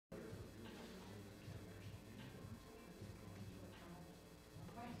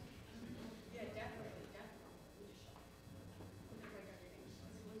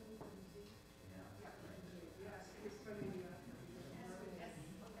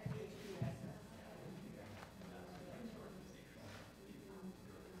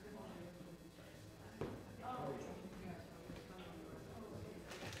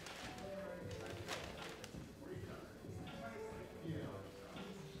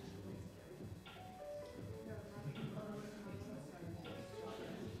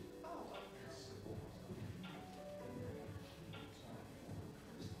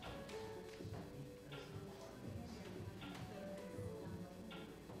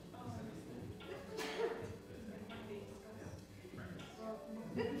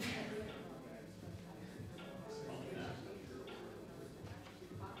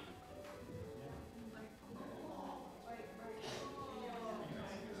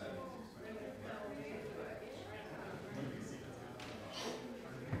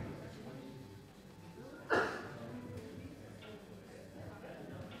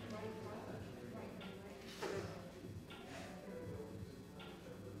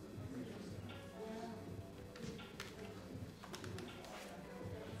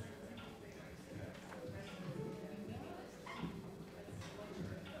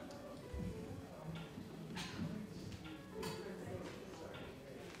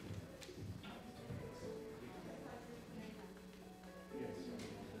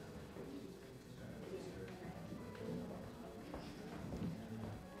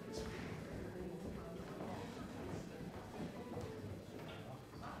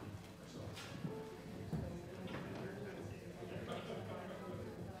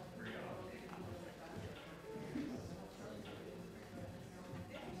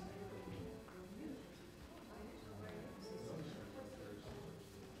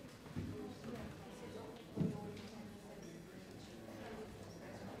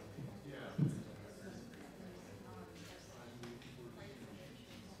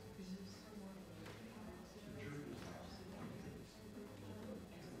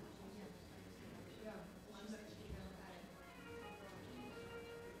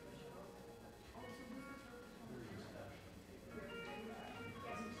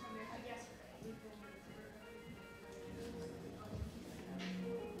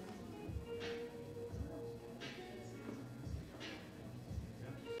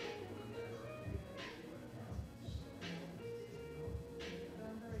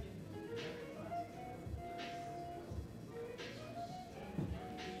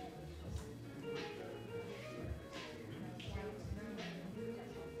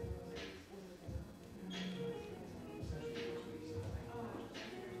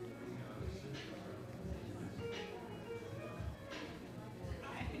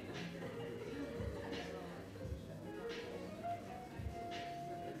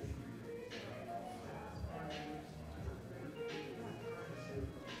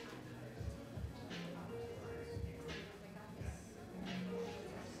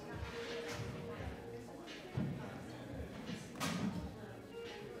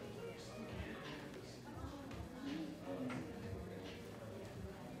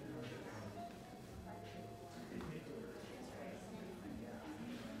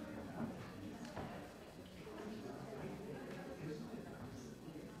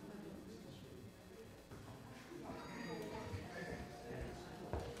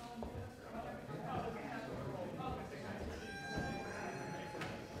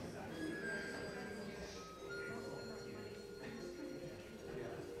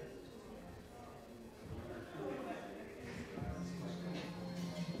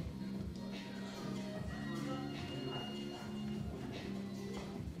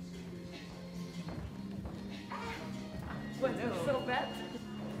Was it so bad?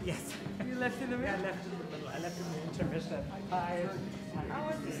 Yes. You left in the middle? Yeah, I left in the middle. I left in the intermission. I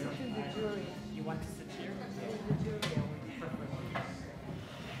want to sit in the jury. You want to sit here? In the jury.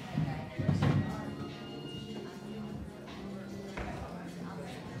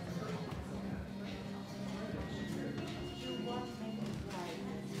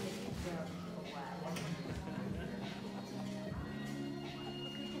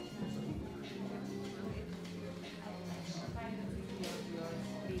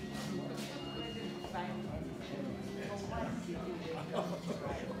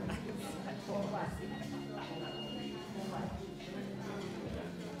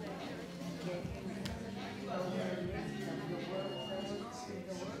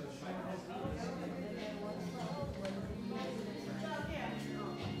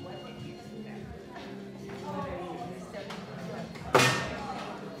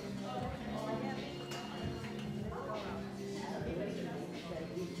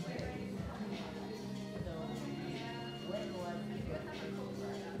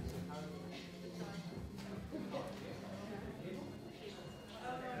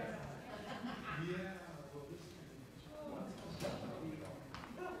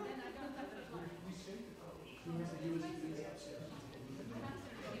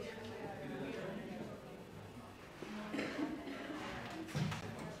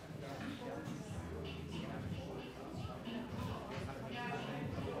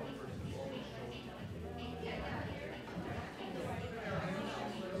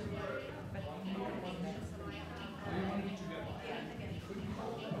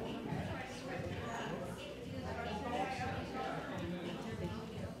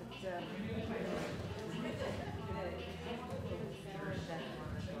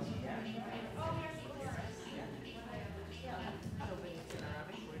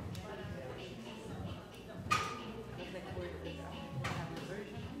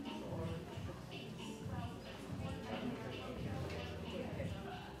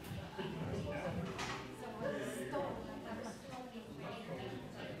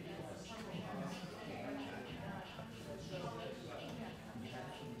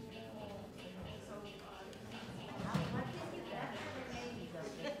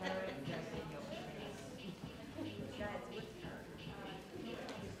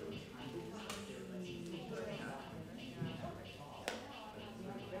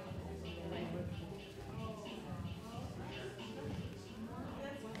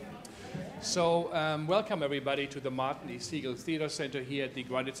 So welcome everybody to the Martin E. Segal Theater Center here at the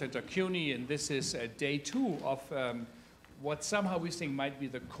Graduate Center CUNY, and this is day 2 of what somehow we think might be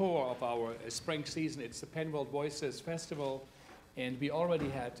the core of our spring season. It's the Penn World Voices Festival, and we already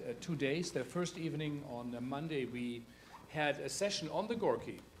had 2 days. The first evening on Monday we had a session on the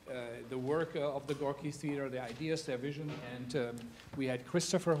Gorky, the work of the Gorky Theater, their ideas, their vision, and we had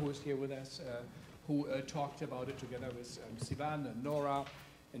Christopher, who is here with us, who talked about it together with Sivan and Nora,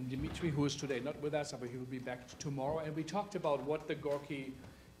 and Dimitri, who is today not with us, but he will be back tomorrow. And we talked about what the Gorky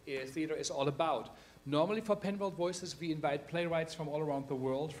Theater is all about. Normally for Penn World Voices, we invite playwrights from all around the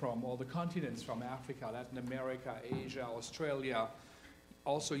world, from all the continents, from Africa, Latin America, Asia, Australia,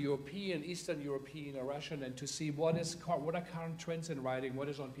 also European, Eastern European, or Russian, and to see what are current trends in writing, what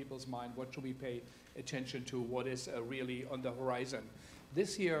is on people's mind, what should we pay attention to, what is really on the horizon.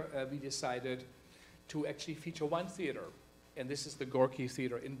 This year, we decided to actually feature one theater, and this is the Gorky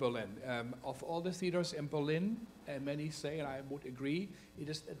Theater in Berlin. Of all the theaters in Berlin, many say, and I would agree, it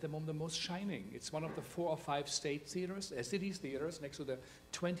is at the moment the most shining. It's one of the 4 or 5 state theaters, cities theaters, next to the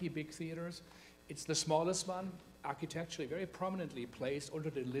 20 big theaters. It's the smallest one, architecturally very prominently placed under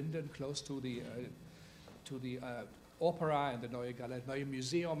the Linden, close to the opera and the Neue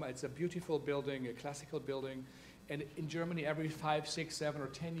Museum. It's a beautiful building, a classical building. And in Germany, every 5, 6, 7, or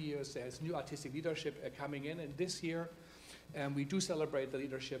 10 years, there's new artistic leadership coming in. And this year, we do celebrate the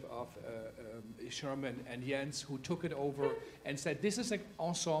leadership of Sherman and Jens, who took it over and said, this is an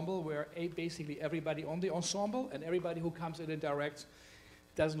ensemble where basically everybody on the ensemble and everybody who comes in and directs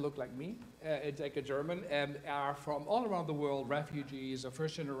doesn't look like me, it's like a German, and are from all around the world, refugees or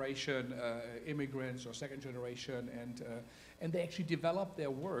first generation immigrants or second generation, and they actually developed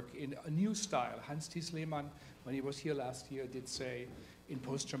their work in a new style. Hans Thies Lehmann, when he was here last year, did say in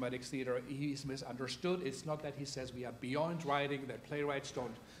post-traumatic theater, he's misunderstood. It's not that he says we are beyond writing, that playwrights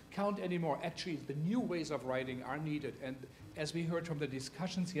don't count anymore. Actually, the new ways of writing are needed. And as we heard from the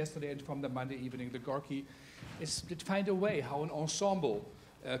discussions yesterday and from the Monday evening, the Gorky is to find a way how an ensemble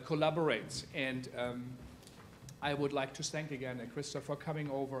collaborates. And I would like to thank again Christoph for coming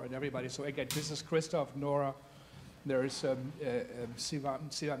over and everybody. So again, this is Christoph, Nora, there's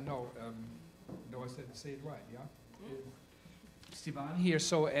Sivan, no, I said say it right, yeah? Sivan here.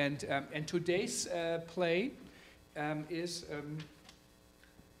 So and today's play is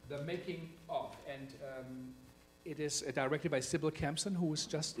The Making of, and it is directed by Sibyl Kempson, who is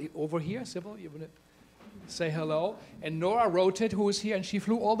just over here. Sibyl, you want to say hello? And Nora wrote it, who is here, and she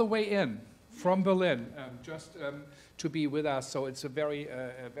flew all the way in from Berlin just to be with us. So it's a very,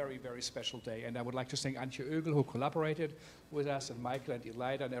 very special day. And I would like to thank Antje Oegel, who collaborated with us, and Michael and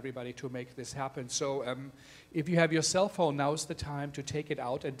Elida and everybody to make this happen. So if you have your cell phone, now's the time to take it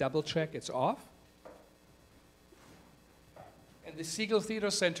out and double check it's off. And the Segal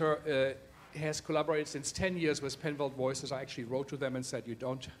Theater Center has collaborated since 10 years with Penn World Voices. I actually wrote to them and said, you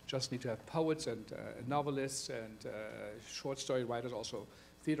don't just need to have poets and novelists and short story writers, also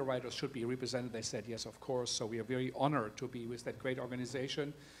theater writers should be represented. They said, yes, of course. So we are very honored to be with that great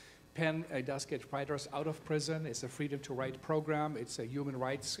organization. Penn does get writers out of prison. It's a Freedom to Write program. It's a human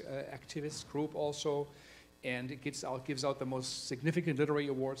rights activist group also. And it gives out the most significant literary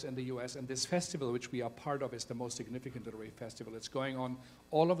awards in the US. And this festival, which we are part of, is the most significant literary festival. It's going on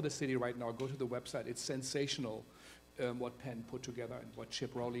all over the city right now. Go to the website. It's sensational what Penn put together and what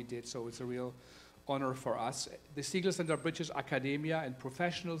Chip Rowley did. So it's a real honor for us. The Segal Center bridges academia and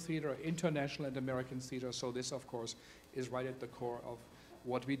professional theater, international and American theater. So this, of course, is right at the core of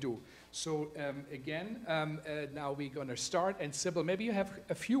what we do. So again, now we're going to start. And Sibyl, maybe you have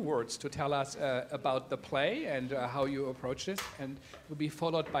a few words to tell us about the play and how you approach this. And will be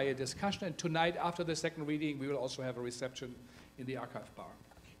followed by a discussion. And tonight, after the second reading, we will also have a reception in the archive bar.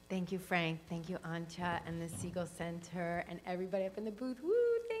 Thank you, Frank. Thank you, Anja, and the Segal Center, and everybody up in the booth. Woo,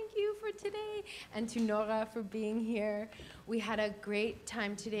 thank you for today. And to Nora for being here. We had a great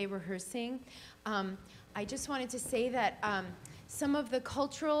time today rehearsing. I just wanted to say that some of the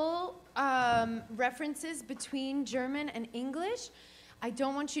cultural references between German and English, I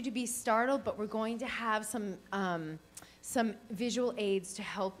don't want you to be startled, but we're going to have some visual aids to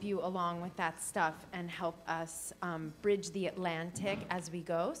help you along with that stuff and help us bridge the Atlantic as we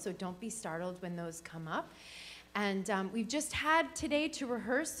go. So don't be startled when those come up. And we've just had today to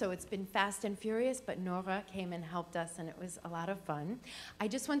rehearse, so it's been fast and furious, but Nora came and helped us, and it was a lot of fun. I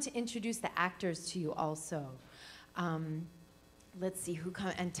just want to introduce the actors to you also. Let's see who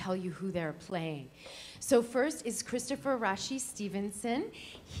come and tell you who they're playing. So first is Christopher Rashi Stevenson.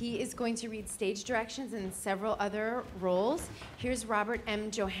 He is going to read stage directions and several other roles. Here's Robert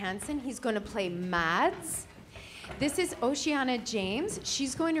M. Johansson. He's going to play Mads. This is Oceana James.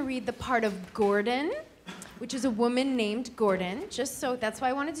 She's going to read the part of Gordon, which is a woman named Gordon, just so that's why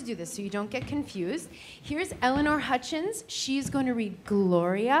I wanted to do this, so you don't get confused. Here's Eleanor Hutchins. She's going to read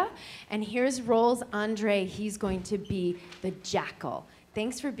Gloria. And here's Rolls Andre. He's going to be the Jackal.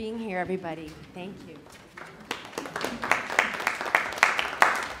 Thanks for being here, everybody. Thank you.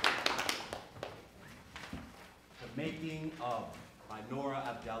 The Making of by Nora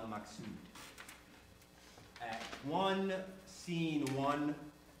Abdel-Maksoud. Act 1, Scene 1.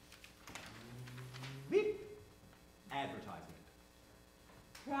 Beep. Advertisement.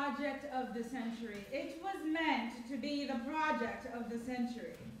 Project of the century. It was meant to be the project of the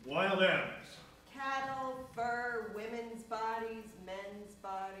century. Wild animals. Cattle, fur, women's bodies, men's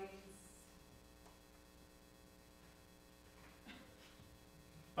bodies.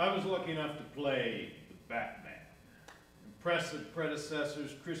 I was lucky enough to play the Batman. Impressive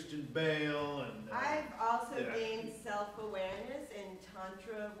predecessors, Christian Bale and... I've also yeah. gained self-awareness in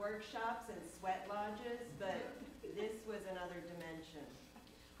tantra workshops and sweat lodges, but this was another dimension.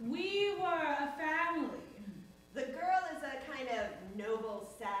 We were a family. The girl is a kind of noble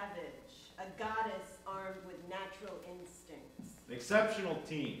savage, a goddess armed with natural instincts. An exceptional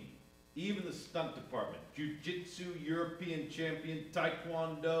team. Even the stunt department. Jiu-jitsu, European champion,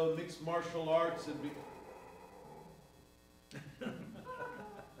 taekwondo, mixed martial arts, and...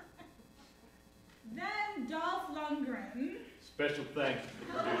 Then Dolph Lundgren. Special thanks to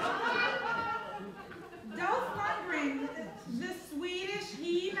the producer. Dolph Lundgren, the Swedish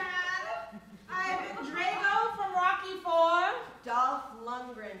He-Man. Ivan Drago from Rocky IV. Dolph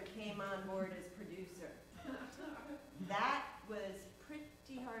Lundgren came on board as producer. That was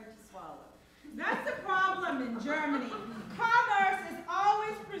pretty hard to swallow. That's the problem in Germany. Commerce is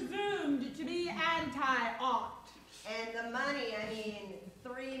always presumed to be anti-art. And the money, I mean,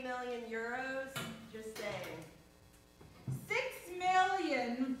 3 million euros, just saying. 6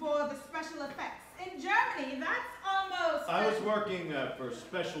 million for the special effects. In Germany, that's almost... I was working for a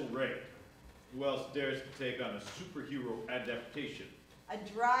special rate. Who else dares to take on a superhero adaptation? A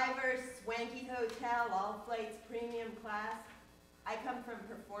driver, swanky hotel, all flights premium class. I come from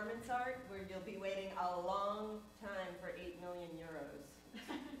performance art, where you'll be waiting a long time for 8 million euros.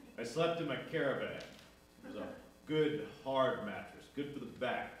 I slept in my caravan. It was a good, hard mattress, good for the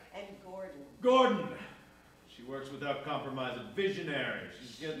back. And Gordon. Gordon! She works without compromise, a visionary.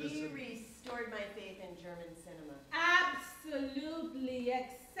 She restored my faith in German cinema. Absolutely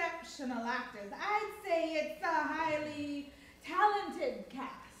exceptional actors. I'd say it's a highly talented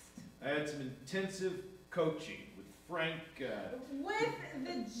cast. I had some intensive coaching with Frank. With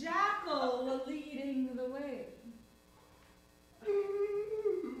the Jackal leading the way.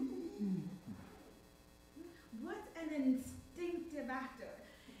 What an instinctive actor.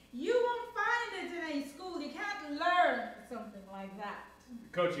 You won't find it in any school. You can't learn something like that. The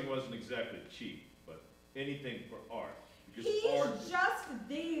coaching wasn't exactly cheap, but anything for art. Because He's art... just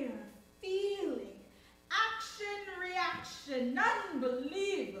there, feeling. Action, reaction,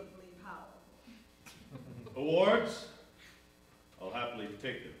 unbelievably powerful. Awards? I'll happily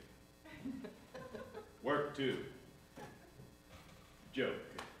take them. Work too. Joke,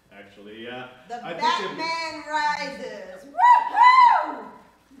 actually. The I Batman rises. Woohoo!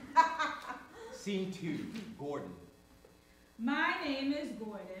 Scene 2, Gordon. My name is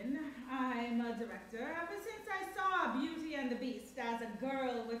Gordon. I'm a director. Ever since I saw Beauty and the Beast as a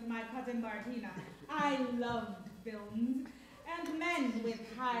girl with my cousin Martina, I loved films and men with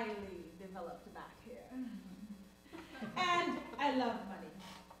highly developed back hair. And I love money.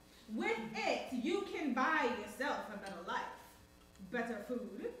 With it, you can buy yourself a better life, better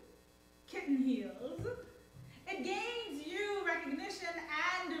food, kitten heels. It gains you recognition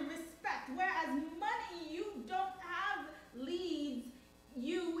and respect, whereas money you don't have leads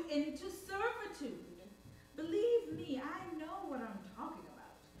you into servitude. Believe me, I know what I'm talking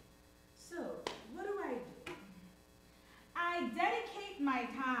about. So, what do? I dedicate my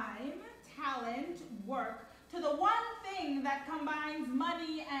time, talent, work to the one thing that combines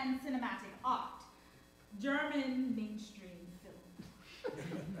money and cinematic art. German mainstream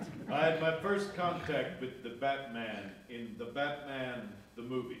film. I had my first contact with the Batman in The Batman, the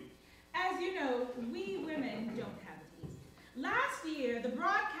movie. As you know, we women don't have it easy. Last year, the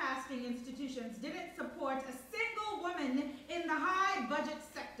broadcasting institutions didn't support a single woman in the high-budget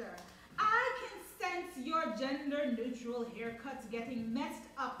sector. I can sense your gender-neutral haircuts getting messed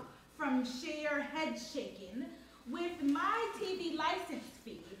up from sheer head shaking with my TV license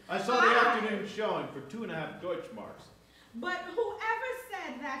fee. I saw the afternoon showing for 2.5 Deutschmarks. But whoever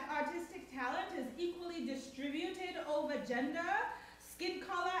said that artistic talent is equally distributed over gender, skin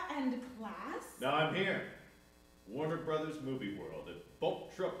color, and class? Now I'm here. Warner Brothers Movie World at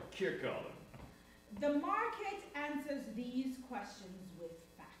Boltrup Kirkholm. The market answers these questions with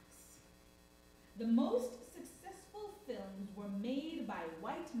facts. The most successful films were made by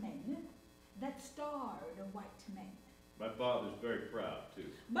white men that starred white men. My father's very proud, too.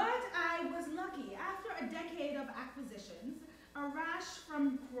 But I was lucky. After a decade of acquisitions, a rash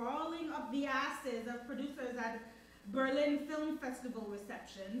from crawling up the asses of producers at Berlin Film Festival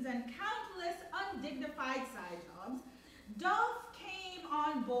receptions, and countless undignified side jobs, Dolph came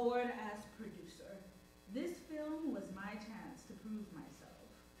on board as producer. This film was my chance to prove myself.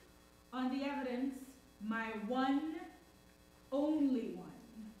 On the evidence, my one, only one.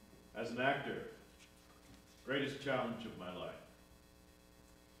 As an actor, greatest challenge of my life.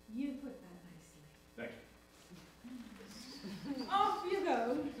 You put that nicely. Thank you. Off you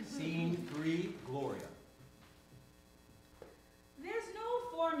go. Scene 3, Gloria. There's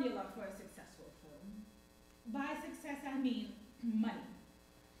no formula for a successful film. By success, I mean money.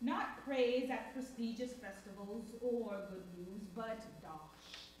 Not praise at prestigious festivals or good news, but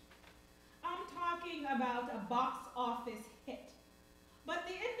dosh. I'm talking about a box office hit. But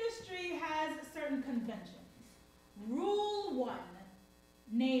the industry has certain conventions. Rule 1,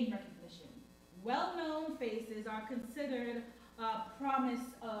 name recognition. Well-known faces are considered a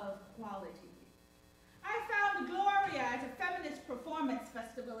promise of quality. I found Gloria at a feminist performance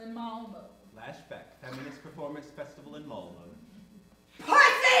festival in Malmo. Flashback, Feminist Performance Festival in Malmo.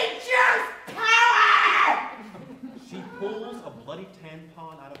 Pussy juice power! She pulls a bloody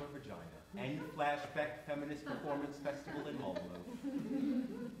tampon out of her vagina. End flashback, Feminist Performance Festival in Malmo.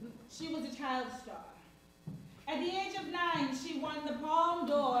 She was a child star. At the age of 9, she won the Palme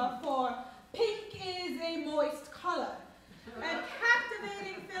d'Or for Pink is a Moist Color, a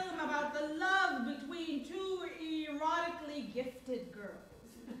captivating film about the love between two erotically gifted girls.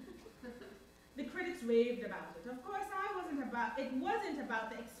 The critics raved about it. Of course, it wasn't about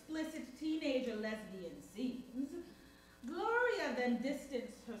the explicit teenager lesbian scenes. Gloria then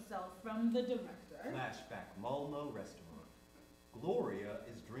distanced herself from the director. Flashback, Malmo restaurant. Gloria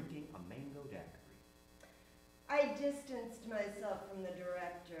is drinking a mango daiquiri. I distanced myself from the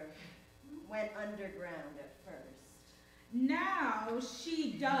director. Went underground at first. Now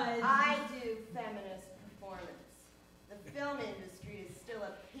she does. I do feminist performance. The film industry is still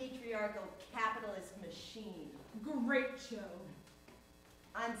a patriarchal capitalist machine. Great show.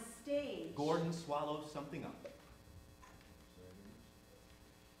 On stage. Gordon swallows something up.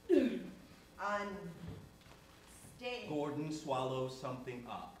 On stage. Gordon swallows something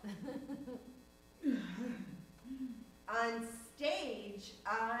up. On stage,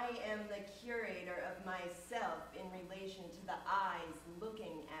 I am the curator of myself in relation to the eyes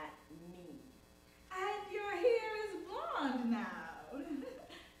looking at me. And your hair is blonde now.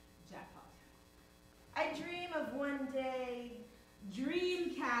 Jackpot. I dream of one day.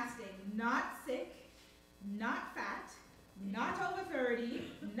 Dream casting, not sick, not fat, not over 30,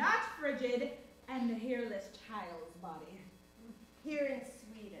 not frigid, and a hairless child's body. Here in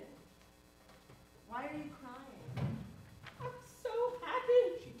Sweden. Why are you crying? I'm so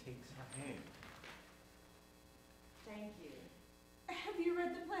happy. She takes her hand. Thank you. Have you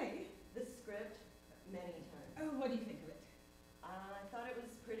read the play? The script, many times. Oh, what do you think of it? I thought it was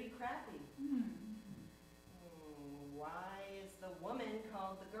pretty crappy. Why is the woman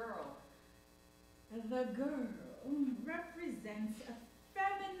called the girl? The girl represents a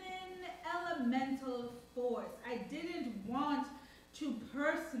feminine elemental force. I didn't want to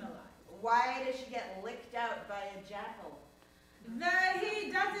personalize. Why does she get licked out by a jackal? That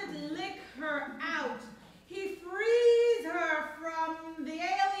he doesn't lick her out. He frees her from the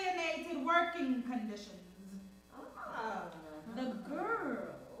alienated working conditions. The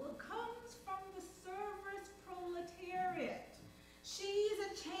girl comes from the service proletariat. She's a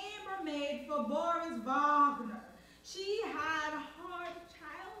chambermaid for Boris Wagner. She had a hard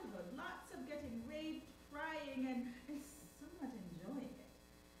childhood, lots of getting raped, crying, and somewhat enjoying it.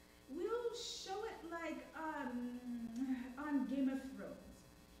 We'll show it like on Game of Thrones.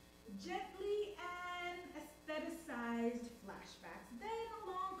 Gently and aestheticized flashbacks. Then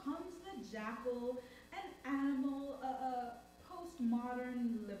along comes the jackal, an animal, a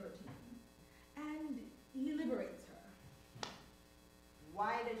postmodern libertine. And he liberates her.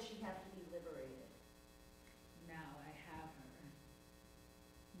 Why does she have to be liberated? Now I have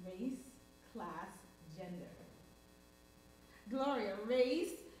her. Race, class, gender. Gloria,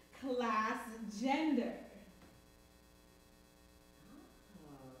 race, class, gender.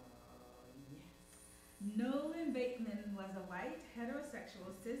 Yes. Nolan Bateman was a white,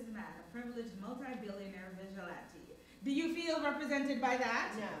 heterosexual, cis man, a privileged multi-billionaire vigilante. Do you feel represented by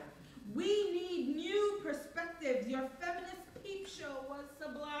that? No. We need new perspectives. Your feminist peep show was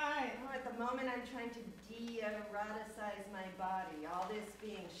sublime. Oh, at the moment, I'm trying to de-eroticize my body. All this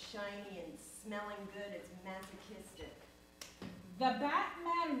being shiny and smelling good, it's masochistic. The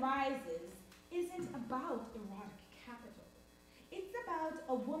Batman Rises isn't about erotic capital. It's about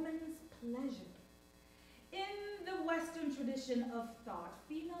a woman's pleasure. In the Western tradition of thought,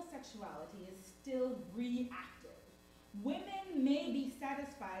 female sexuality is still reactive. Women may be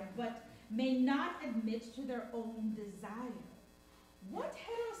satisfied, but may not admit to their own desire. What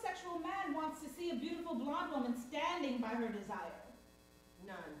heterosexual man wants to see a beautiful blonde woman standing by her desire?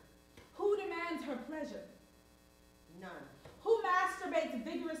 None. Who demands her pleasure? None. Who masturbates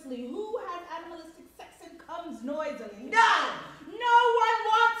vigorously? Who has animalistic sex and comes noisily? None! No one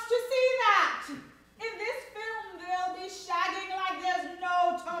wants to see that! In this film, they'll be shagging like there's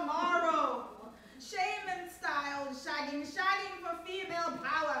no tomorrow. Shaman-style shagging for female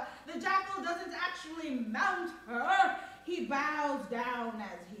power. The jackal doesn't actually mount her. He bows down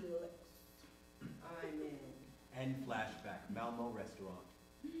as he licks. I'm in. End flashback, Malmo restaurant.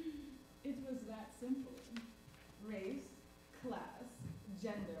 It was that simple. Race, class,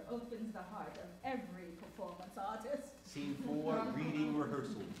 gender opens the heart of every performance artist. Scene 4, reading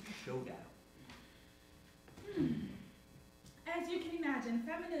rehearsal, showdown. As you can imagine,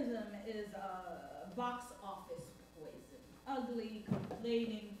 feminism is a box office poison. Ugly,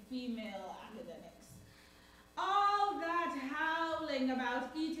 complaining female academics. All that howling about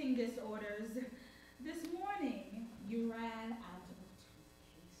eating disorders. This morning, you ran out of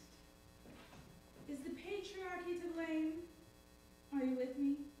toothpaste. Is the patriarchy to blame? Are you with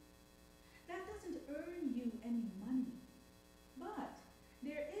me? That doesn't earn you any money. But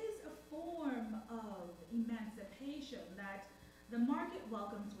there is a form of emancipation that the market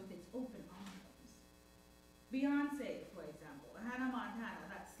welcomes with its open arms. Beyonce, for example, Hannah Montana,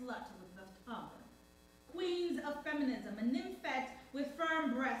 that slut with the tongue. Queens of feminism, a nymphette with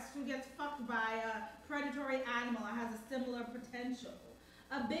firm breasts who gets fucked by a predatory animal and has a similar potential.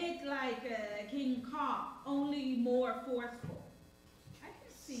 A bit like King Kong, only more forceful. I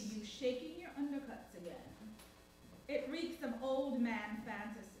can see you shaking your undercuts again. It reeks of old man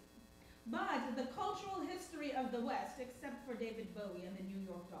fantasy. But the cultural history of the West, except for David Bowie and the New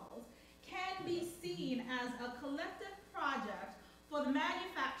York Dolls, can be seen as a collective project for the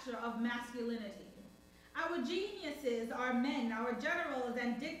manufacture of masculinity. Our geniuses are men, our generals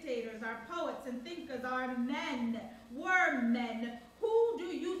and dictators, our poets and thinkers are men, were men. Who do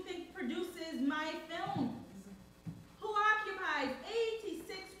you think produces my films? Who occupies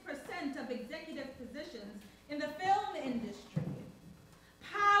 86% of executive positions in the film industry?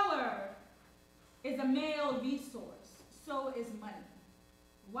 Power is a male resource, so is money.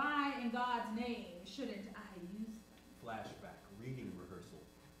 Why in God's name shouldn't I use them? Flashback, reading rehearsal.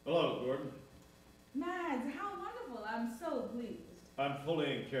 Hello, Gordon. Mads, how wonderful, I'm so pleased. I'm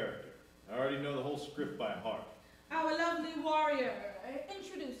fully in character. I already know the whole script by heart. Our lovely warrior,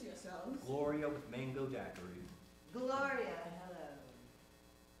 introduce yourselves. Gloria with mango daiquiri. Gloria, hello.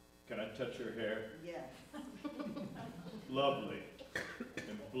 Can I touch your hair? Yes. Lovely.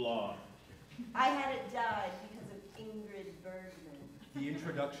 And blonde. I had it dyed because of Ingrid Bergman. The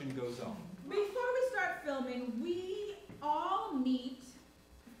introduction goes on. Before we start filming, we all meet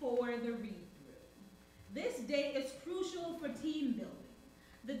for the read-through. This day is crucial for team building.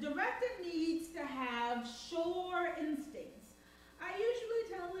 The director needs to have sure instincts. I usually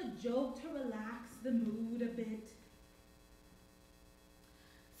tell a joke to relax the mood a bit.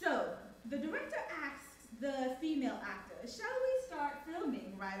 So, the director asks the female actor, shall we start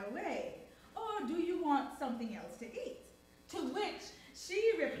filming right away? Or do you want something else to eat? To which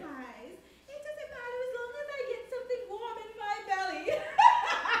she replies, it doesn't matter as long as I get something warm in my belly.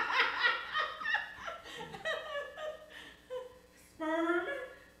 Sperm?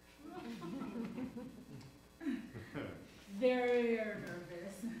 Very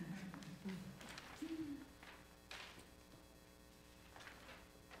nervous.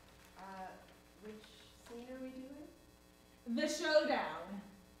 Which scene are we doing? The showdown.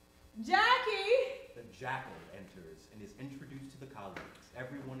 Jackie! The jackal enters and is introduced to the colleagues.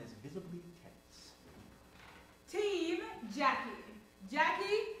 Everyone is visibly tense. Team Jackie.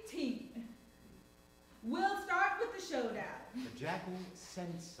 Jackie, team. We'll start with the showdown. The jackal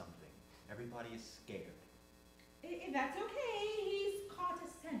senses something. Everybody is scared. That's okay. He's caught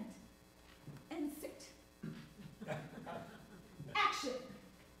a scent. And sit. Action.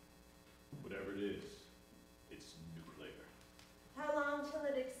 Whatever it is, it's nuclear. How long till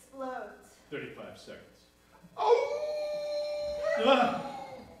it explodes? 35 seconds.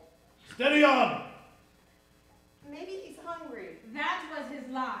 Steady on! Maybe he's hungry. That was his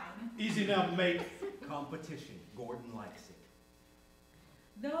line. Easy now, mate. Competition. Gordon likes it.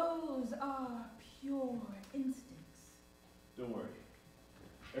 Those are pure instincts. Don't worry.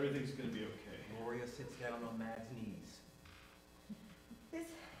 Everything's gonna be okay. Gloria sits down on Mad's knees. This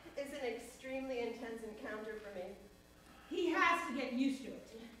is an extremely intense encounter for me. He has to get used to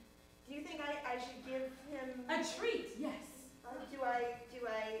it. Do you think I should give him A treat, yes. Do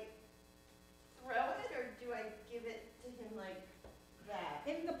I throw it or do I give it to him like that?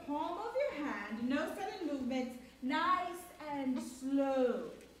 In the palm of your hand, no sudden movements, nice and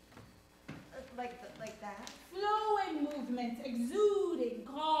slow. Like that? Flowing movements, exuding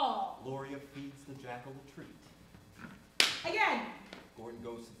calm. Gloria feeds the jackal a treat. Again, Gordon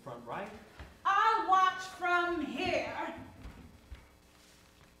goes to the front right. I'll watch from here.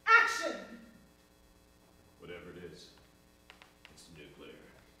 Action! Whatever it is, it's nuclear.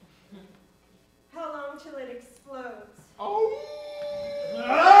 How long till it explodes?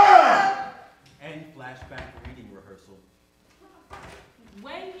 And flashback reading rehearsal.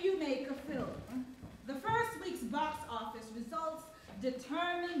 When you make a film, the first week's box office results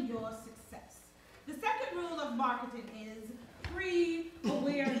determine your success. The second rule of marketing is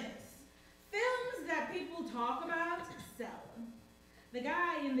pre-awareness. Films that people talk about sell. The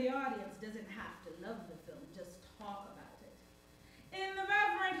guy in the audience doesn't have to love the film, just talk about it. In The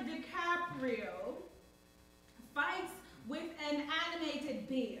Reverend DiCaprio fights with an animated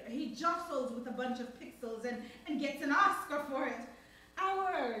bear. He jostles with a bunch of pixels and gets an Oscar for it.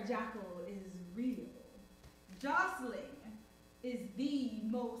 Our jackal is real. Jostling is the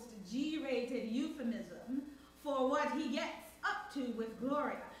most G-rated euphemism for what he gets up to with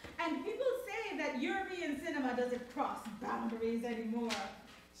Gloria. And people say that European cinema doesn't cross boundaries anymore.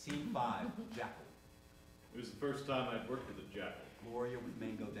 Scene 5, jackal. It was the first time I'd worked with a jackal. Gloria with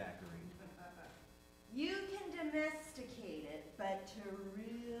mango daiquiri. You can domesticate it, but to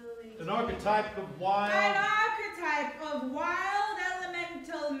really... An archetype of wild... An archetype of wild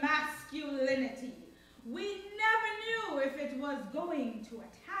elemental masculinity. We never knew if it was going to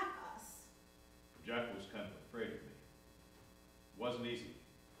attack us. The jackal was kind of afraid of me. It wasn't easy.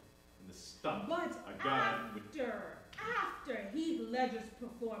 And the stump But I got him with... after Heath Ledger's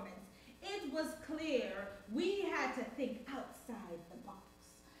performance, it was clear we had to think outside the box.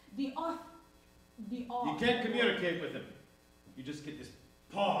 You can't communicate with him. You just get this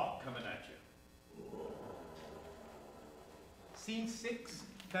paw coming at you. Scene 6,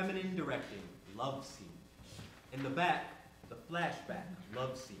 feminine directing, love scene. In the back, the flashback,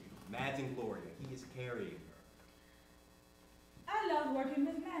 love scene. Mads and Gloria, he is carrying her. I love working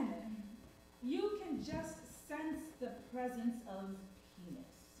with men. You can just sense the presence of penis.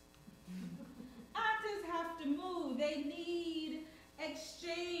 Actors have to move. They need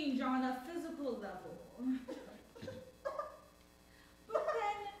exchange on a physical level. But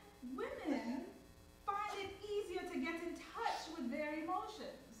then women find it easier to get in touch with their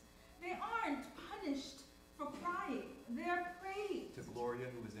emotions. They aren't punished for crying. They're praised. To Gloria,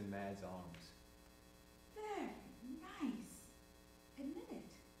 who is in Mads' arms. Very nice. Admit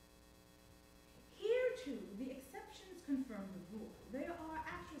it. Here, too, the exceptions confirm the rule. There are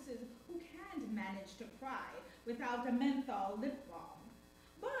actresses who can't manage to cry without a menthol lip balm.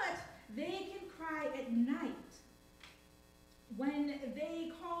 But they can cry at night when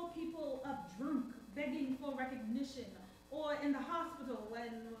they call people up drunk, begging for recognition, or in the hospital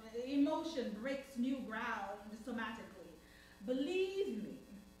when emotion breaks new ground somatically. Believe me,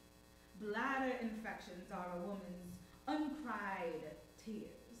 bladder infections are a woman's uncried tears.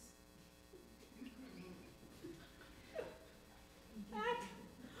 That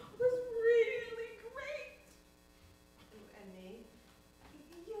was really great. And me?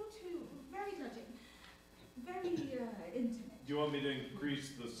 You too, very touching, very intimate. Do you want me to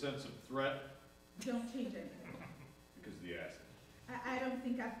increase the sense of threat? Don't change anything. Because of the acid. I don't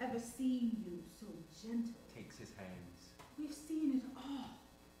think I've ever seen you so gentle. Takes his hands. We've seen it all.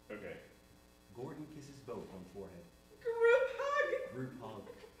 Okay. Gordon kisses both on forehead. Group hug. Group hug.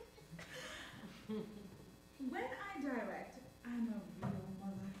 When I direct, I'm a real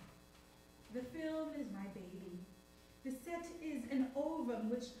mother. The film is my baby. The set is an ovum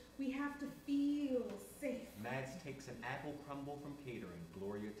which we have to feel safe. Mads takes an apple crumble from catering.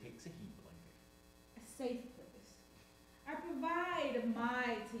 Gloria takes a heat blanket. A safe place. I provide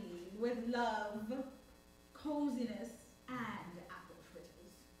my team with love, coziness, and apple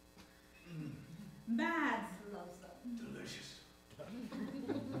fritters. Mads loves them. Delicious.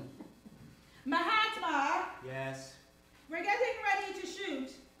 Mahatma, Yes. we're getting ready to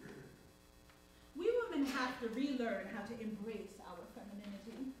shoot. We women have to relearn how to embrace our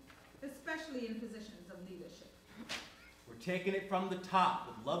femininity, especially in positions of leadership. We're taking it from the top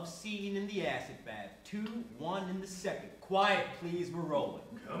with love scene in the acid bath. 2, 1 in the second. Quiet, please, we're rolling.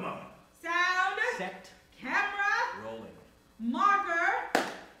 Come on. Sound. Set, Camera. rolling. Marker.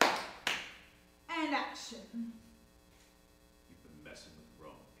 And action. You've been messing with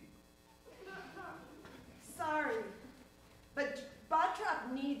wrong people. Sorry, but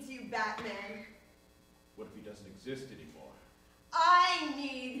Bottrop needs you, Batman. What if he doesn't exist anymore? I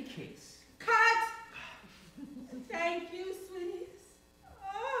need... Case. Cut. Thank you, sweeties.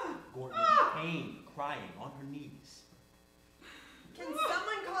 Ah. Gordon in pain, crying on her knees. Can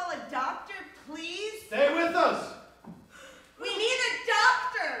someone call a doctor, please? Stay with us! We need a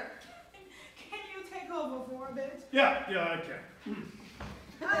doctor! Can you take over for a bit? Yeah, I can.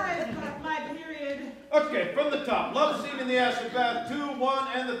 I've got my period. Okay, from the top. Love scene in the acid bath, 2, 1,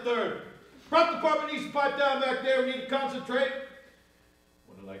 and the third. Prop department needs to pipe down back there. We need to concentrate.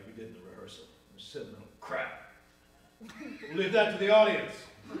 Wouldn't like we did in the rehearsal. We're sentimental crap. We'll leave that to the audience.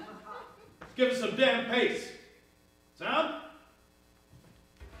 Give us some damn pace. Sound?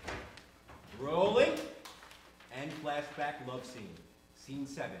 Rolling. And flashback love scene. Scene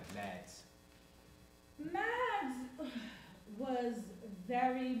 7, Mads. Mads was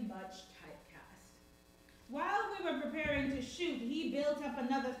very much typecast. While we were preparing to shoot, he built up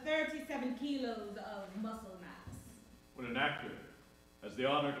another 37 kilos of muscle mass. When an actor has the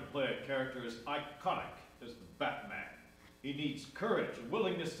honor to play a character as iconic as the Batman, he needs courage, a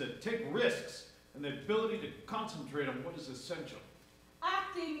willingness to take risks, and the ability to concentrate on what is essential.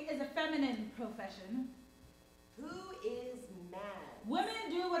 Acting is a feminine profession. Who is mad? Women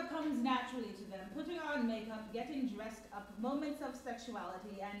do what comes naturally to them, putting on makeup, getting dressed up, moments of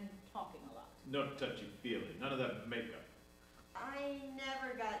sexuality, and talking a lot. No touchy-feely, none of that makeup. I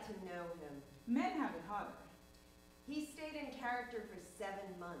never got to know him. Men have it harder. He stayed in character for 7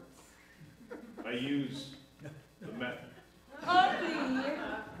 months. I use the method. Only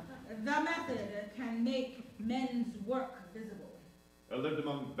the method can make men's work visible. I lived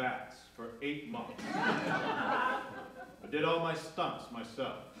among bats for 8 months. I did all my stunts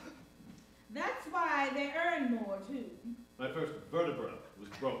myself. That's why they earn more, too. My first vertebra was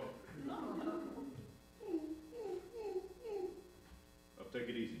broken. I'll take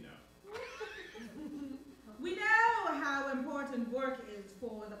it easy now. We know how important work is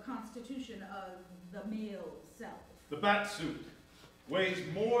for the constitution of the male self. The bat suit weighs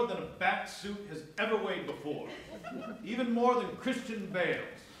more than a bat suit has ever weighed before. Even more than Christian Bale's.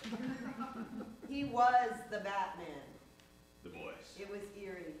 He was the Batman. The boys. It was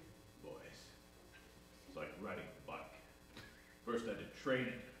eerie. Boys. It's like riding a bike. First I did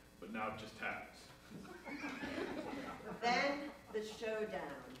training, but now it just happens. Then the showdown.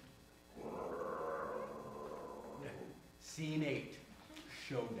 Scene 8,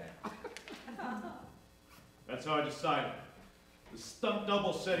 showdown. That's how I decided. The stunt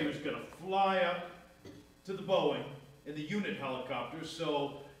double said he was going to fly up to the Boeing in the unit helicopter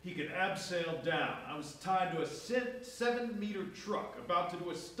so he could abseil down. I was tied to a 7-meter truck about to do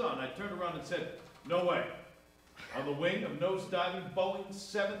a stunt. I turned around and said, no way. On the wing of nose-diving Boeing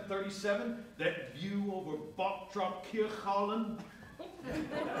 737, that view over Bottrop Kirchhallen.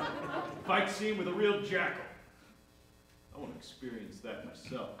 Fight scene with a real jackal. I want to experience that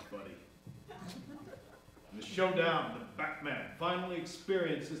myself, buddy. In the showdown, the Batman finally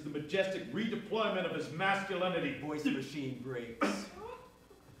experiences the majestic redeployment of his masculinity. Voice machine breaks.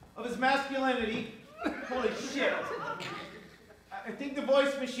 Of his masculinity? Holy shit. I think the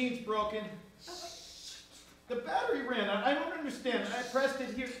voice machine's broken. The battery ran out. I don't understand. I pressed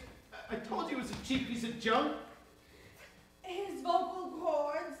it here. I told you it was a cheap piece of junk. His vocal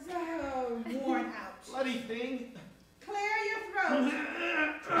cords are worn out. Bloody thing. Clear your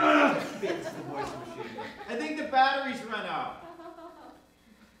throat. Fix the voice machine. I think the batteries run out.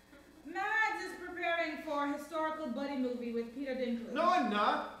 Mads is preparing for a historical buddy movie with Peter Dinklage. No, I'm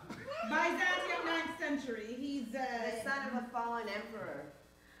not. Byzantium 9th century. He's The son of a fallen emperor.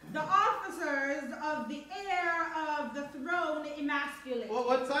 the officers of the heir of the throne emasculate. Well,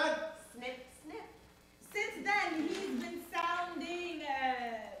 what's that? Snip, snip. Since then, he's been sounding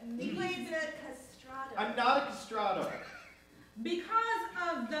He plays a castrato. I'm not a castrato. because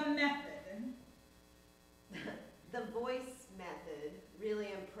of the method. The voice method, really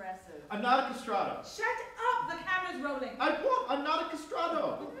impressive. I'm not a castrato. Shut up! The camera's rolling. I'm not a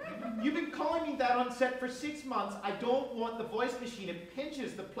castrato. You've been calling me that on set for 6 months. I don't want the voice machine. It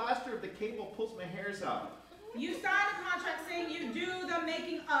pinches. The plaster of the cable pulls my hairs out. You signed a contract saying you do the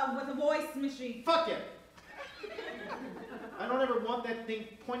making of with a voice machine. Fuck it. I don't ever want that thing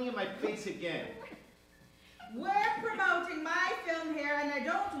pointing at my face again. We're promoting my film here, and I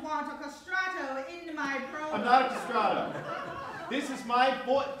don't don't want a castrato in my program. I'm not a castrato. This is my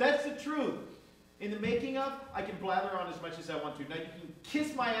voice. That's the truth. In the making of, I can blather on as much as I want to. Now you can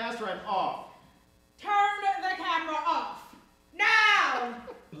kiss my ass or I'm off. Turn the camera off. Now!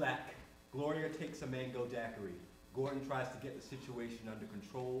 Black. Gloria takes a mango daiquiri. Gordon tries to get the situation under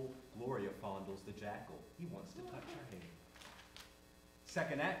control. Gloria fondles the jackal. He wants to touch her hand.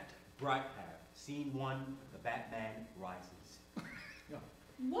 Second act, Bright Path. Scene 1, the Batman rises.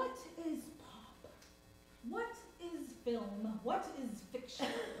 What is pop? What is film? What is fiction?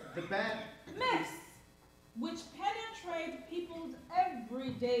 The bat... Myths, which penetrate people's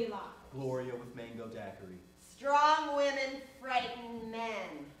everyday lives. Gloria with mango daiquiri. Strong women frighten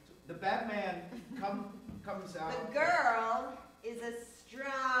men. The Batman comes out... The girl is a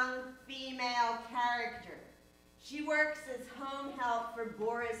strong female character. She works as home help for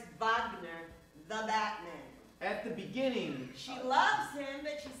Boris Wagner, the Batman. At the beginning... She loves him,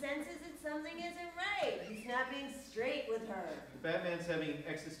 but she senses that something isn't right. He's not being straight with her. The Batman's having an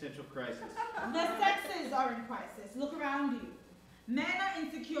existential crisis. The sexes are in crisis. Look around you. Men are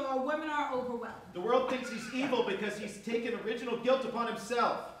insecure, women are overwhelmed. The world thinks he's evil because he's taken original guilt upon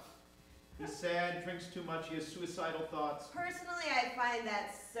himself. He's sad, drinks too much, he has suicidal thoughts. Personally, I find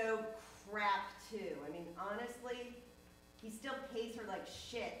that so crap, too. I mean, honestly, he still pays her like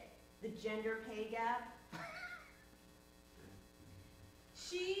shit. The gender pay gap.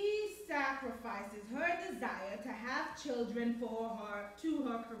 She sacrifices her desire to have children to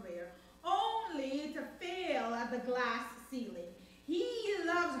her career, only to fail at the glass ceiling. He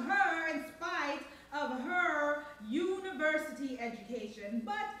loves her in spite of her university education,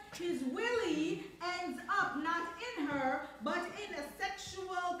 but his Willie ends up not in her, but in a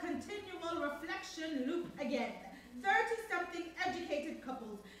sexual continual reflection loop again. 30-something educated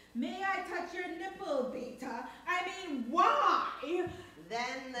couples. May I touch your nipple, beta? I mean, why?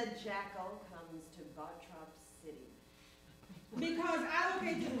 Then the jackal comes to Bartrop City. Because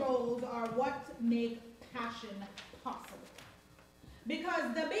allocated roles are what make passion possible.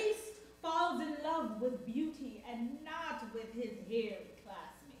 Because the beast falls in love with beauty and not with his hairy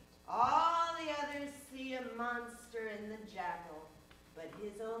classmate. All the others see a monster in the jackal, but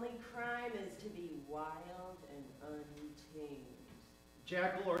his only crime is to be wild and untamed.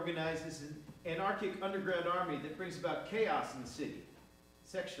 Jackal organizes an anarchic underground army that brings about chaos in the city.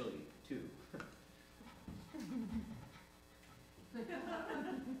 Sexually, too.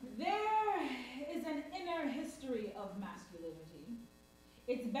 There is an inner history of masculinity.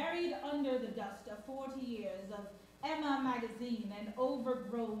 It's buried under the dust of 40 years of Emma magazine and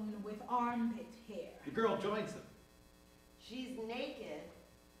overgrown with armpit hair. The girl joins them. She's naked,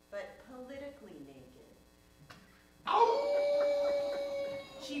 but politically naked.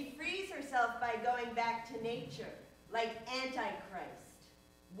 She frees herself by going back to nature, like Antichrist.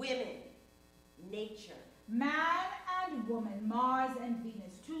 Women, nature. Man and woman, Mars and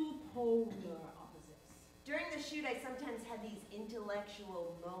Venus, two polar opposites. During the shoot, I sometimes had these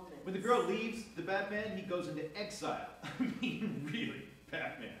intellectual moments. When the girl leaves the Batman, he goes into exile. I mean, really,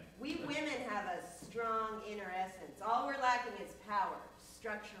 Batman. We women have a strong inner essence. All we're lacking is power,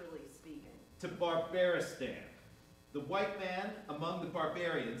 structurally speaking. To Barbaristan. The white man among the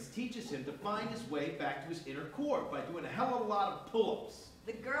barbarians teaches him to find his way back to his inner core by doing a hell of a lot of pull-ups.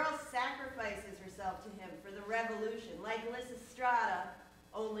 The girl sacrifices herself to him for the revolution, like Lysistrata,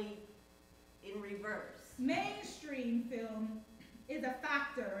 only in reverse. Mainstream film is a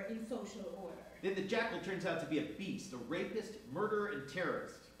factor in social order. Then the jackal turns out to be a beast, a rapist, murderer, and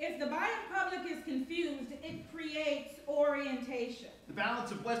terrorist. If the buying public is confused, it creates orientation. The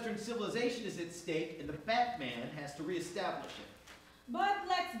balance of Western civilization is at stake, and the Batman has to reestablish it. But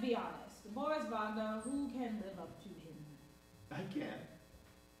let's be honest, Boris Wagner, who can live up to him? I can.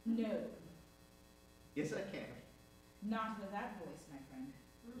 No, Yes, I can. not with that voice, my friend.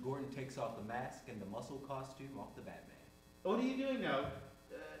 Gordon takes off the mask and the muscle costume off the Batman. What are you doing now?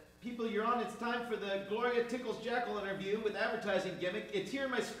 People, you're on. It's time for the Gloria Tickles Jackal interview with advertising gimmick. It's here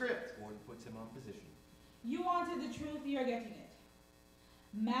in my script. Gordon puts him on position. You wanted the truth, you're getting it.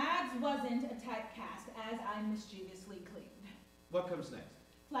 Mads wasn't a typecast, as I mischievously claimed. What comes next?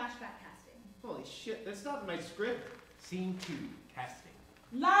 Flashback casting. Holy shit, that's not in my script. Scene 2, casting.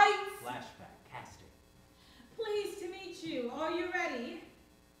 Lights! Flashback, casting. Pleased to meet you. Are you ready?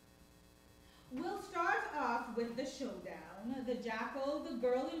 We'll start off with the showdown. The jackal, the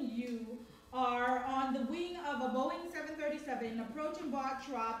girl, and you are on the wing of a Boeing 737 approaching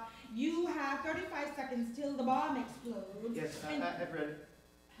Bartrop. You have 35 seconds till the bomb explodes. Yes, I've read it.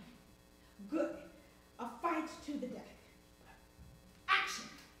 Good. A fight to the death. Action!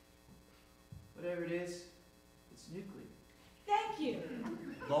 Whatever it is, it's nuclear. Thank you.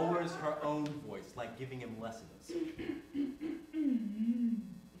 Lowers her own voice, like giving him lessons.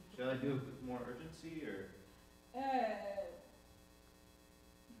 Shall I do it with more urgency, or?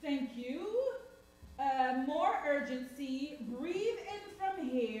 Thank you. More urgency. Breathe in from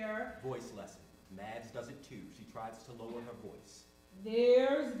here. Voice lesson. Mads does it too. She tries to lower her voice.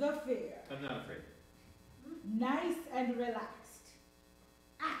 There's the fear. I'm not afraid. Nice and relaxed.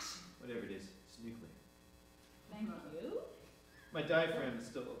 Action. Whatever it is, it's nuclear. Thank you. My diaphragm is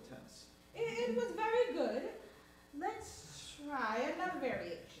still a little tense. It was very good. Let's try another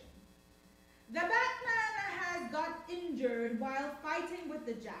variation. The Batman has got injured while fighting with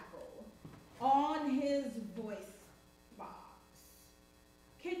the jackal on his voice box.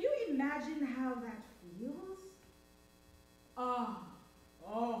 Can you imagine how that feels? Ah.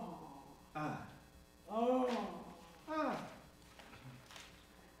 Oh. Ah. Oh. Ah.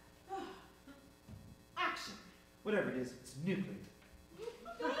 Action. Whatever it is, it's nuclear.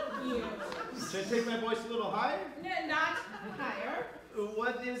 Thank you. Should I take my voice a little higher? No, not higher.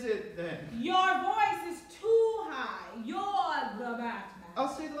 What is it then? Your voice is too high. You're the Batman.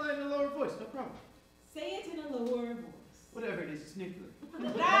 I'll say the line in a lower voice, no problem. Say it in a lower voice. Whatever it is, it's nuclear.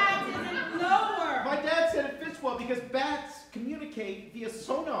 That isn't lower. My dad said it fits well because bats communicate via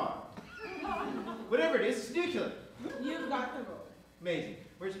sonar. Whatever it is, it's nuclear. You've got the role. Amazing.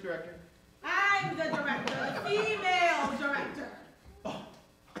 Where's the director? I'm the director, the female director. Oh,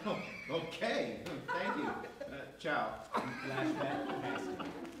 okay. Thank you. Ciao. Flashback to Kasten.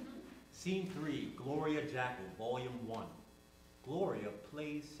 Scene 3, Gloria Jackal, Volume 1. Gloria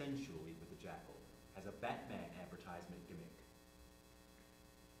plays sensually with the jackal, has a Batman advertisement gimmick.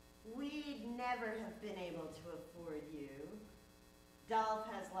 We'd never have been able to afford you. Dolph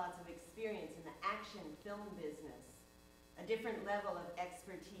has lots of experience in the action film business. A different level of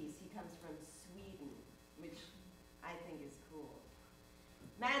expertise. He comes from Sweden, which I think is cool.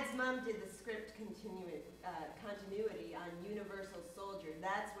 Mads' mom did the script continuity on Universal Soldier.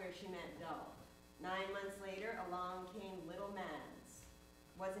 That's where she met Dolph. 9 months later, along came little Mads.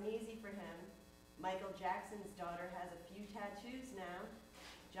 Wasn't easy for him. Michael Jackson's daughter has a few tattoos now.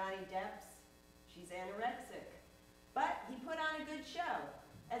 Johnny Depp's, she's anorexic. But he put on a good show.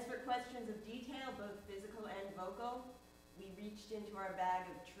 As for questions of detail, both physical and vocal, we reached into our bag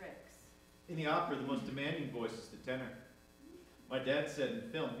of tricks. In the opera, the most demanding voice is the tenor. My dad said in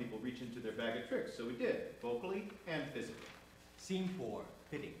film, people reach into their bag of tricks, so we did, vocally and physically. Scene 4,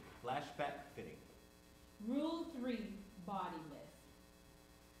 fitting. Flashback fitting. Rule 3, body myth.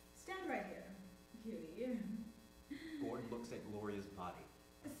 Stand right here, cutie. Gordon looks at Gloria's body.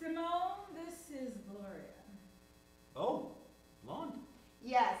 Simone, this is Gloria. Oh, blonde.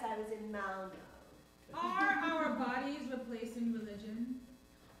 Yes, I was in Malmo. Are our bodies replacing religion?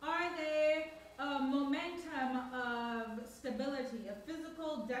 Are they a momentum of stability, a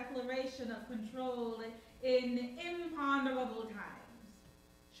physical declaration of control in imponderable times?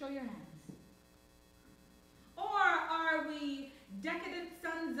 Show your hands. Or are we decadent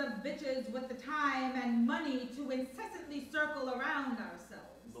sons of bitches with the time and money to incessantly circle around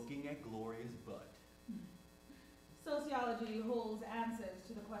ourselves? Looking at Gloria's butt. Sociology holds answers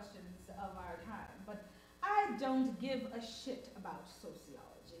to the questions of our time, but I don't give a shit about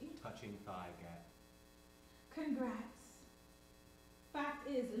sociology. Touching thigh gap. Congrats. Fact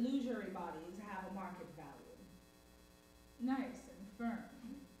is, illusory bodies have a market value. Nice and firm.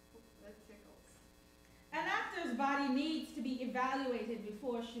 That tickles. An actor's body needs to be evaluated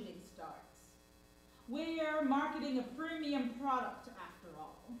before shooting starts. We're marketing a premium product after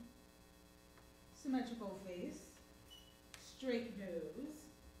all. Symmetrical face, straight nose,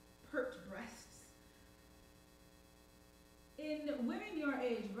 pert breasts. In women your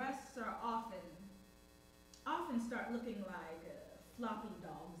age, breasts are often start looking like floppy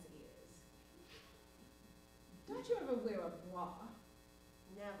dog's ears. Don't you ever wear a bra?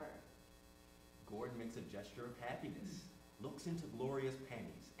 Never. Gordon makes a gesture of happiness. Looks into Gloria's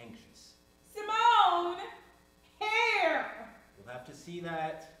panties, anxious. Simone! Hair! We'll have to see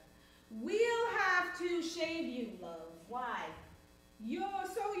that. We'll have to shave you, love. Why?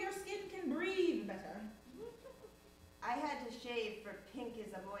 So your skin can breathe better. I had to shave for pink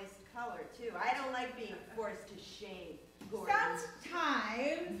is a moist color, too. I don't like being forced to shave, Gordon.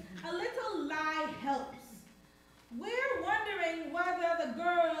 Sometimes a little lie helps. We're wondering whether the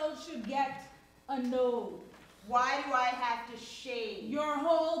girl should get a nose. Why do I have to shave? Your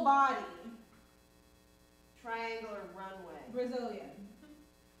whole body. Triangular runway. Brazilian.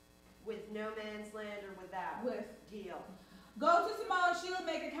 With no man's land or without? With. Deal. Go to Simone, she'll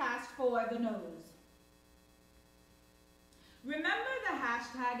make a cast for the nose. Remember the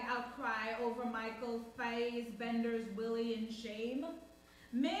hashtag outcry over Michael Fassbender's Willie in Shame?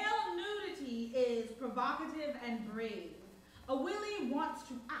 Male nudity is provocative and brave. A willy wants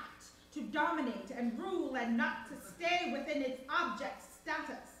to act, to dominate and rule, and not to stay within its object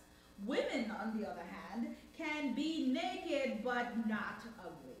status. Women, on the other hand, can be naked but not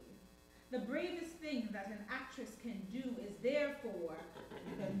ugly. The bravest thing that an actress can do is therefore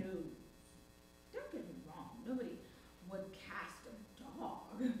the nose. Don't get me wrong, nobody would cast a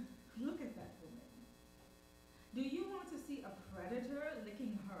dog. Look at that woman. Do you want to see a predator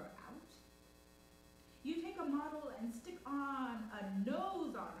licking her out? You take a model and stick on a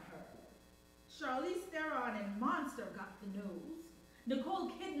nose on her. Charlize Theron in Monster got the nose.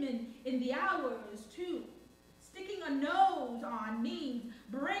 Nicole Kidman in The Hours, too. Sticking a nose on means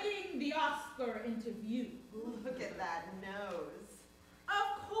bringing the Oscar into view. Look at that nose.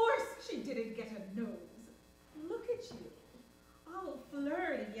 Of course she didn't get a nose. Look at you, all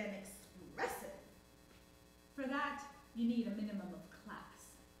flirty and expressive. For that, you need a minimum of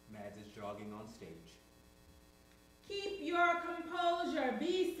class. Mads is jogging on stage. Keep your composure,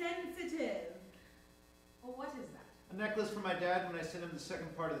 be sensitive. Well, what is that? A necklace for my dad when I sent him the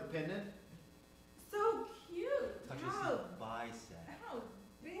second part of the pendant. So cute. Touches How, his bicep. how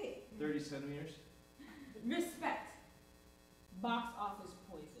big? 30 centimeters. Respect. Box office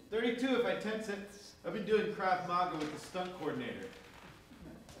poison. 32 if I tense it. I've been doing Krav Maga with the stunt coordinator.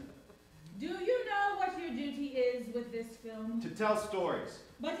 Do you know what your duty is with this film? To tell stories.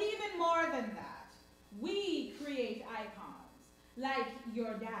 But even more than that, we create icons, like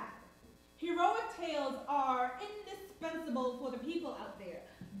your dad. Heroic tales are indispensable for the people out there.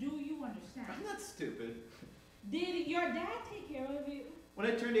 Do you understand? I'm not stupid. Did your dad take care of you? When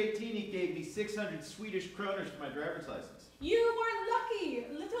I turned 18, he gave me 600 Swedish kroners for my driver's license. You were lucky.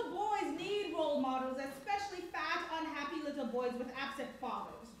 Little boys need role models, especially fat, unhappy little boys with absent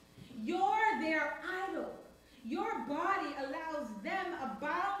fathers. You're their idol. Your body allows them a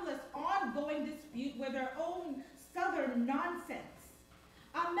boundless, ongoing dispute with their own southern nonsense.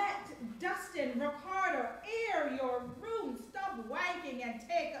 Ahmet, Dustin, Ricardo, air your room, stop wanking and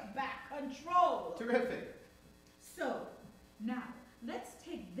take back control. Terrific. So, now, let's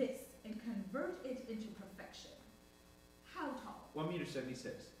take this and convert it into perfection. How tall? 1 meter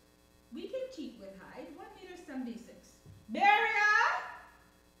 76. We can cheat with height, 1 meter 76. Maria!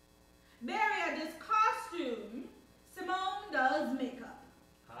 Maria does costume. Simone does makeup.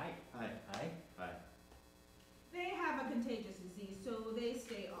 Hi. Hi. Hi. Hi. They have a contagious disease, so they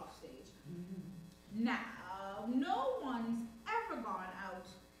stay off stage. Now, no one's ever gone out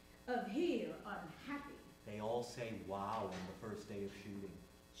of here unhappy. They all say wow on the first day of shooting.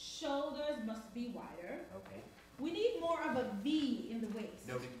 Shoulders must be wider. Okay. We need more of a V in the waist.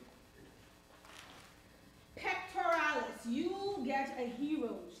 Noted. Pectoralis, you'll get a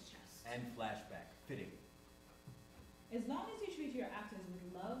hero's chest. And flashback. Fitting. As long as you treat your actors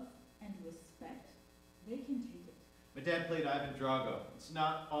with love and respect, they can take it. My dad played Ivan Drago. It's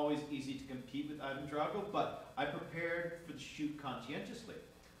not always easy to compete with Ivan Drago, but I prepared for the shoot conscientiously.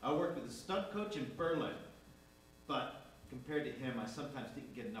 I worked with a stunt coach in Berlin, but compared to him, I sometimes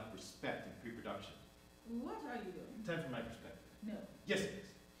didn't get enough respect in pre-production. What are you doing? Time for my perspective. No. Yes, it is.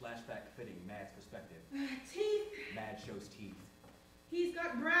 Flashback fitting. Mads perspective. Teeth. Mads shows teeth. He's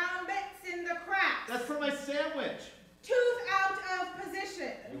got brown bits in the cracks. That's for my sandwich. Tooth out of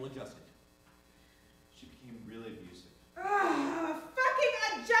position. You'll adjust it. She became really abusive. Fucking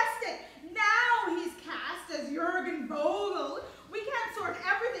adjust it. Now he's cast as Jürgen Vogel. We can't sort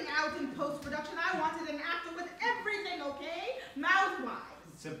everything out in post-production. I wanted an actor with everything, okay? Mouth-wise.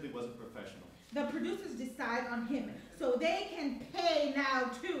 It simply wasn't professional. The producers decide on him, so they can pay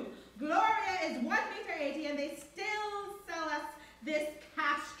now, too. Gloria is 1 meter 80, and they still sell us this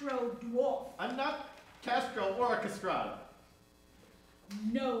Castro dwarf. I'm not Castro or Castrado.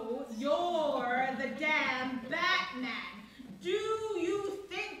 No, you're the damn Batman. Do you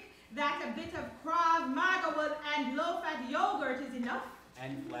think that a bit of Krav Maga wood and low-fat yogurt is enough?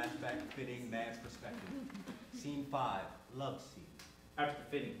 And flashback fitting. Mads perspective. Scene 5. Love scene. After the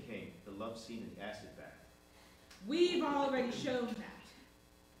fitting came, the love scene in the acid bath. We've already shown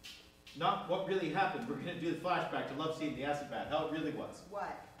that. Not what really happened. We're going to do the flashback to love scene in the acid bath, how it really was.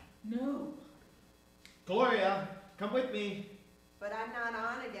 What? No. Gloria, come with me. But I'm not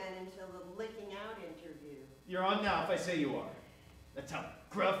on again until the licking out interview. You're on now if I say you are. That's how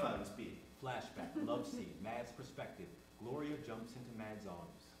gruff I was being. Flashback. Love scene. Mads perspective. Gloria jumps into Mads'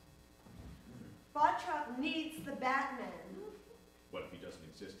 arms. Bottrop needs the Batman. What if he doesn't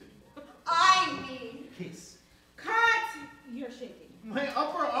exist anymore? I need. Kiss. Cut! You're shaking. My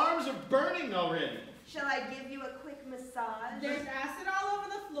upper arms are burning already. Shall I give you a quick massage? There's acid all over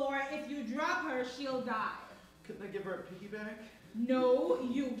the floor. If you drop her, she'll die. Couldn't I give her a piggyback? No,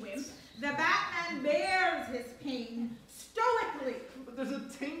 you wimp. The Batman bears his pain stoically. But there's a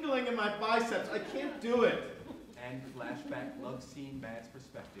tingling in my biceps. I can't do it. And flashback love scene, Matt's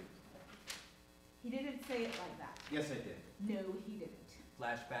perspective. He didn't say it like that. Yes, I did. No, he didn't.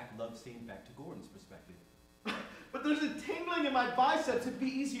 Flashback love scene, back to Gordon's perspective. But there's a tingling in my biceps. It'd be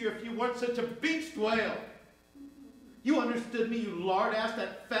easier if you weren't such a beached whale. You understood me, you lard-ass,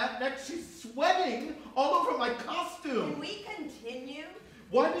 that fat neck. She's sweating all over my costume. Can we continue?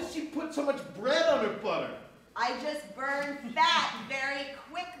 Why does she put so much bread on her butter? I just burn fat very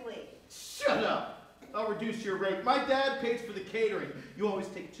quickly. Shut up. I'll reduce your rate. My dad pays for the catering. You always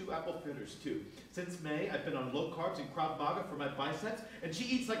take 2 apple fritters, too. Since May, I've been on low carbs and Krav Maga for my biceps, and she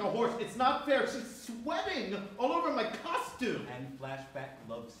eats like a horse. It's not fair. She's sweating all over my costume. And flashback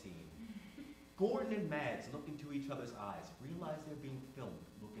love scene. Gordon and Mads look into each other's eyes, realize they're being filmed,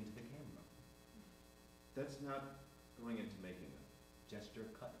 look into the camera. That's not going into making them. Gesture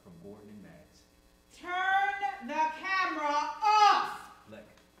cut from Gordon and Mads. Turn the camera off! Flick.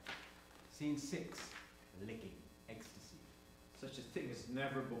 Scene 6. Licking. Ecstasy. Such a thing has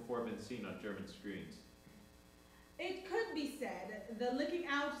never before been seen on German screens. It could be said the licking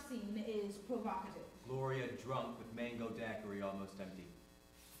out scene is provocative. Gloria drunk with mango daiquiri almost empty.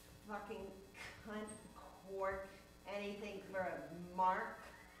 Fucking cunt, cork, anything for a mark.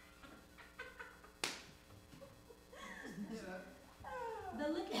 The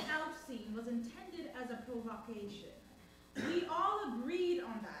licking out scene was intended as a provocation. We all agreed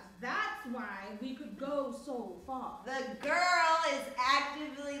on that. That's why we could go so far. The girl is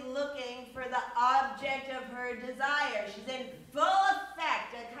actively looking for the object of her desire. She's in full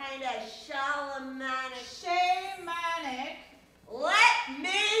effect, a kind of Shamanic. Let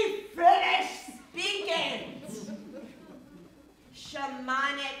me finish speaking!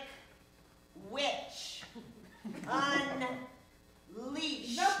 Shamanic witch.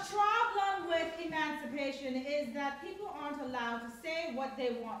 Unleashed. The problem with emancipation is that people aren't allowed to say what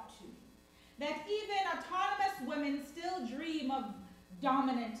they want to. That even autonomous women still dream of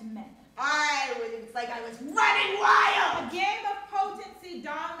dominant men. It's like I was running wild! A game of potency,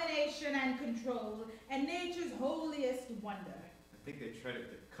 domination, and control, and nature's holiest wonder. I think they tried it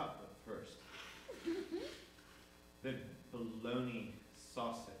with a cup at first. Then bologna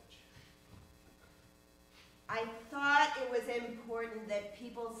sausage. I thought it was important that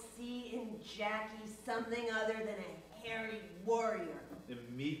people see in Jackie something other than a hairy warrior. Then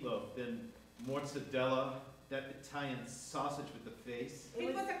meatloaf, then mozzarella, that Italian sausage with the face. It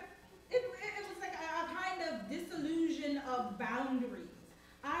was like a kind of disillusion of boundaries.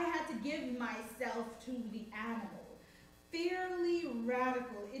 I had to give myself to the animal. Fairly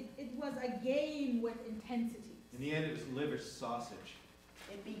radical. It was a game with intensity. In the end, it was liver sausage.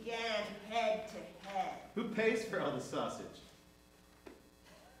 It began head to head. Who pays for all the sausage?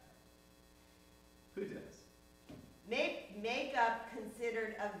 Who does? Makeup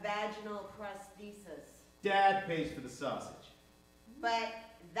considered a vaginal prosthesis. Dad pays for the sausage. But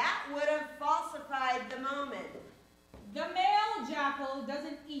that would have falsified the moment. The male jackal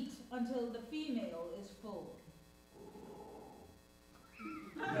doesn't eat until the female is full.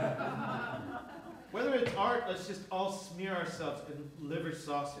 Whether it's art, let's just all smear ourselves in liver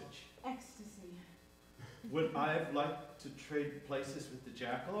sausage. Ecstasy. Would I have liked to trade places with the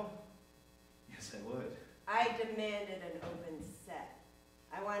jackal? Yes, I would. I demanded an open set.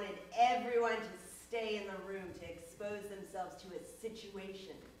 I wanted everyone to stay in the room to expose themselves to a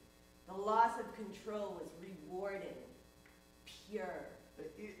situation. The loss of control was rewarding, pure.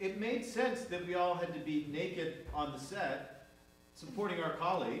 It made sense that we all had to be naked on the set, supporting our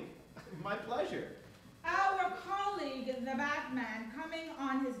colleague. My pleasure. Our colleague, the Batman, coming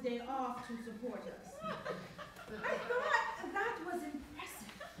on his day off to support us. I thought that was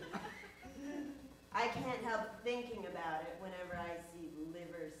impressive. I can't help thinking about it whenever I see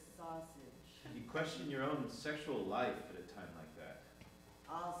liver sausage. You question your own sexual life at a time like that.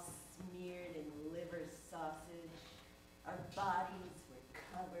 All smeared in liver sausage. Our bodies were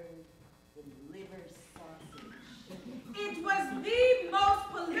covered in liver sausage. It was the most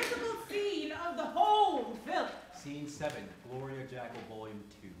political scene of the whole film. Scene 7, Gloria Jackal Volume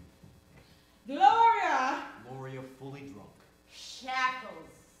 2. Gloria! Gloria fully drunk. Shackles.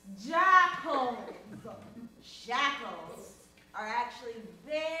 Jackals. Shackles are actually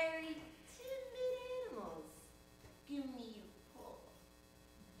very timid animals. Give me your paw.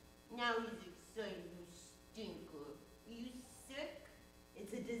 Now he's excited, you stinker. Are you sick?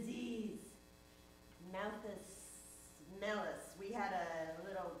 It's a disease. Malthus smellus. We had a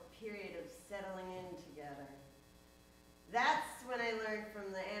little period of settling in together. That's when I learned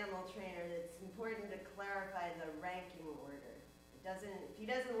from the animal trainer that it's important to clarify the ranking order. If he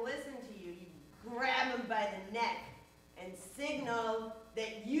doesn't listen to you, you grab him by the neck and signal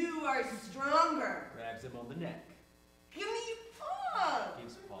that you are stronger. Grabs him on the neck. Give me your paw.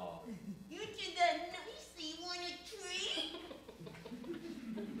 Gives paw. You did that nicely. Want a treat?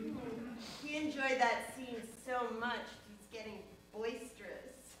 He enjoyed that scene so much, he's getting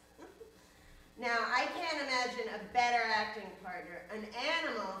boisterous. Now, I can't imagine a better acting partner. An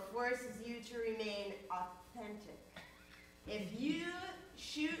animal forces you to remain authentic. If you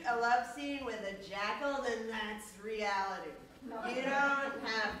shoot a love scene with a jackal, then that's reality. You don't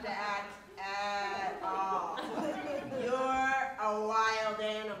have to act at all. You're a wild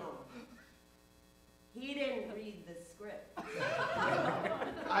animal. He didn't read the script.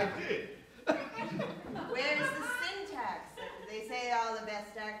 I did. Where's the syntax? They say all the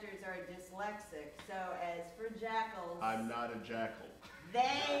best actors are dyslexic, so as for jackals... I'm not a jackal.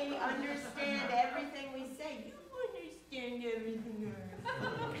 They understand everything we say. You understand everything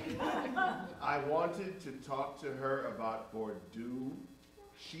else. I wanted to talk to her about Bordeaux.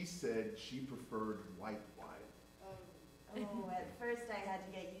 She said she preferred white wine. Oh, at first I had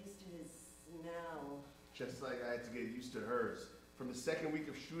to get used to his smell. Just like I had to get used to hers. From the second week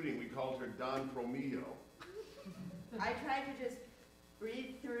of shooting, we called her Don Promio. I tried to just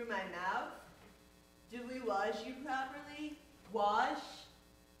breathe through my mouth. Did we wash you properly? Wash?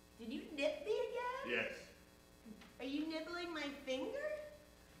 Did you nip me again? Yes. Are you nibbling my finger?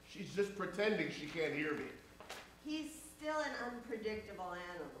 She's just pretending she can't hear me. He's still an unpredictable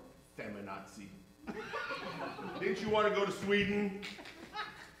animal. Feminazi. Didn't you want to go to Sweden?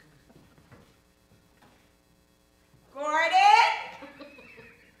 Gordon?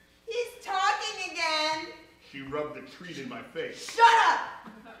 He's talking again. She rubbed the treat in my face. Shut up!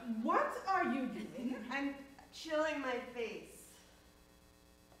 What are you doing? I'm chilling my face.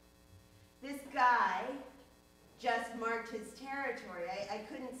 This guy just marked his territory. I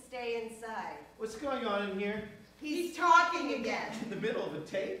couldn't stay inside. What's going on in here? He's talking again. In the middle of a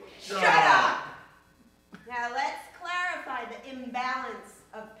tape? Shut up! Now let's clarify the imbalance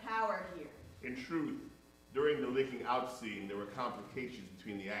of power here. In truth, during the licking out scene, there were complications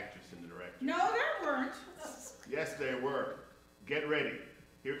between the actress and the director. No, there weren't. Yes, there were. Get ready.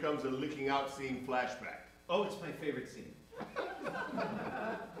 Here comes a licking out scene flashback. Oh, it's my favorite scene.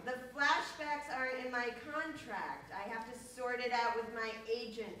 The flashbacks aren't in my contract. I have to sort it out with my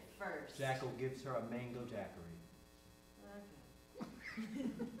agent first. Jackal gives her a mango daiquiri. Okay.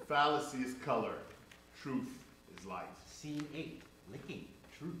 Fallacy is color. Truth is light. Scene 8, licking,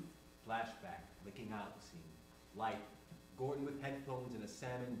 truth, flashback, licking out scene. Light, Gordon with headphones and a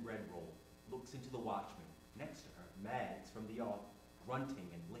salmon bread roll, looks into the Watchman. Next to her, Mads from the yard, grunting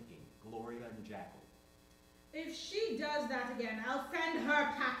and licking, Gloria and Jackal. If she does that again, I'll send her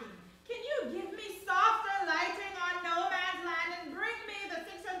packing. Can you give me softer lighting on No Man's Land and bring me the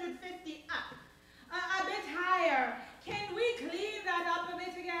 650 up? A bit higher. Can we clean that up a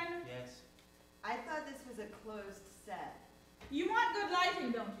bit again? Yes. I thought this was a closed set. You want good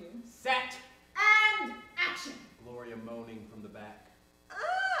lighting, don't you? Set! And action! Gloria moaning from the back. Ah!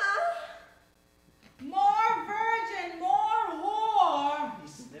 More virgin, more whore.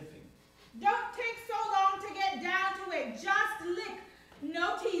 He's sniffing. Don't take so long to get down to it. Just lick.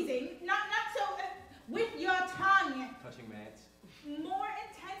 No teasing. Not so, with your tongue. Touching Mads. More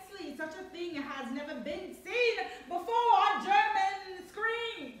intensely. Such a thing has never been seen before on German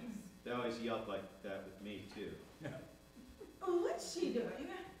screens. They always yelp like that with me, too. What's she doing?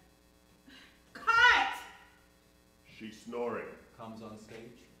 Cut! She's snoring. Comes on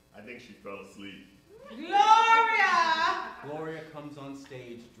stage. I think she fell asleep. Gloria! Gloria comes on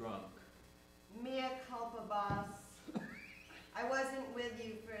stage drunk. Mea culpa, boss. I wasn't with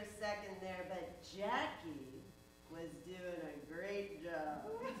you for a second there, but Jackie was doing a great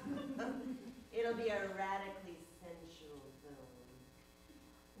job. It'll be a radically sensual film.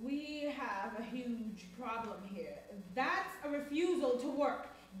 We have a huge problem here. That's a refusal to work.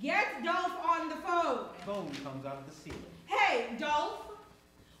 Get Dolph on the phone. Phone comes out of the ceiling. Hey, Dolph.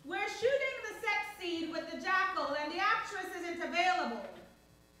 We're shooting the sex scene with the jackal and the actress isn't available.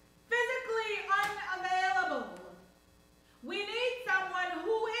 Physically unavailable. We need someone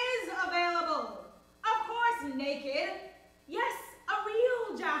who is available. Of course, naked. Yes, a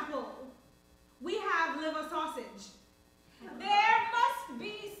real jackal. We have liver sausage. There must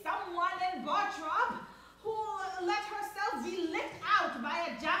be someone in Bartrop who'll let herself be licked out by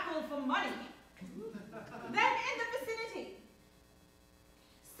a jackal for money. Then in the vicinity.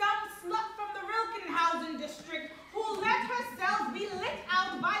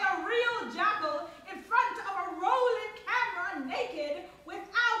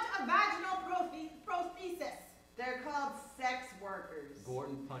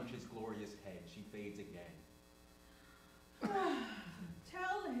 Gordon punches Gloria's head. She fades again.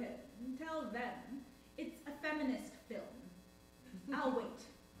 Tell them, it's a feminist film. I'll wait.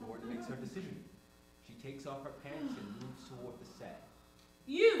 Gordon makes her decision. She takes off her pants and moves toward the set.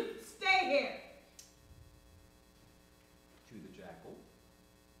 You, stay here! To the jackal.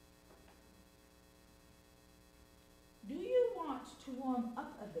 Do you want to warm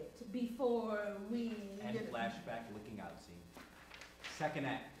up a bit before we... And flashback looking out scene. Second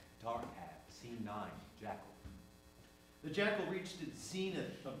act, dark half, scene 9, jackal. The jackal reached its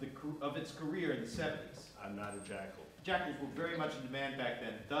zenith of its career in the 70s. I'm not a jackal. Jackals were very much in demand back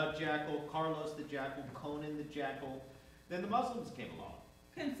then. The Jackal, Carlos the Jackal, Conan the Jackal. Then the Muslims came along.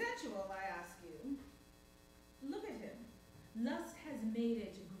 Consensual, I ask you. Look at him. Lust has made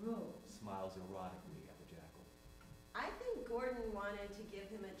it grow. Smiles erotically at the jackal. I think Gordon wanted to give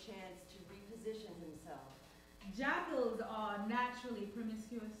him a chance to reposition himself. Jackals are naturally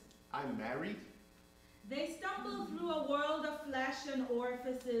promiscuous. I'm married? They stumble through a world of flesh and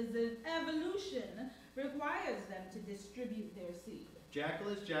orifices, and evolution requires them to distribute their seed. Jackal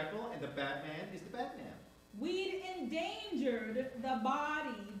is Jackal, and the Batman is the Batman. We'd endangered the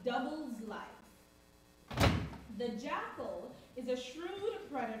body doubles life. The jackal is a shrewd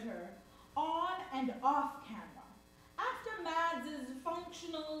predator on and off camera. After Mads'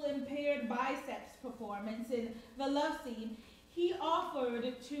 functional impaired biceps performance in the love scene, he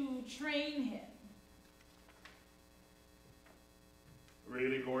offered to train him.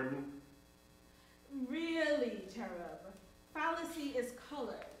 Really, Gordon? Really, Cherub. Fallacy is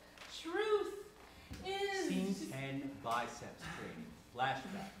colored. Truth is... Scene 10, biceps training.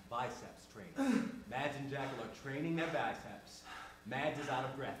 Flashback, biceps training. Mads and Jackal are training their biceps. Mads is out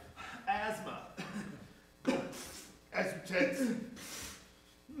of breath. Asthma. As you tense.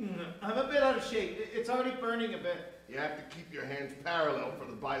 I'm a bit out of shape. It's already burning a bit. You have to keep your hands parallel for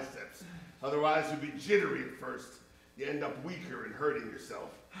the biceps. Otherwise, you'll be jittery at first. You end up weaker and hurting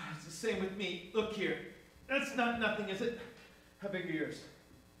yourself. It's the same with me. Look here. That's not nothing, is it? How big are yours?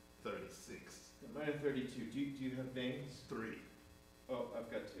 36. Mine are 32. Do you have veins? 3. Oh, I've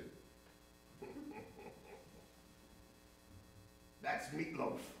got 2. That's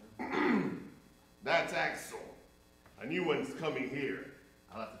Meatloaf. That's Axel. A new one's coming here.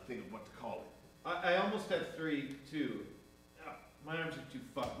 I'll have to think of what to call it. I almost have 3, too. My arms are too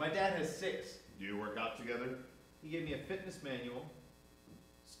fucked. My dad has 6. Do you work out together? He gave me a fitness manual.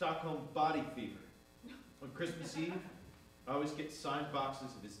 Stockholm Body Fever. On Christmas Eve, I always get signed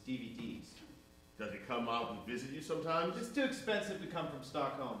boxes of his DVDs. Does he come out and visit you sometimes? It's too expensive to come from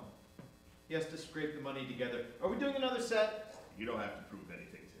Stockholm. He has to scrape the money together. Are we doing another set? You don't have to prove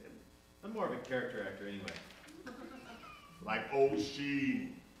anything to him. I'm more of a character actor anyway. Like old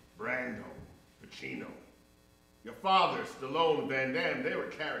Sheen, Brando, Pacino. Your father, Stallone, Van Damme, they were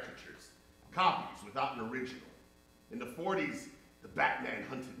caricatures. Copies without an original. In the 40s, the Batman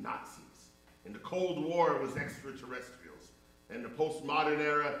hunted Nazis. In the Cold War, it was extraterrestrials. In the postmodern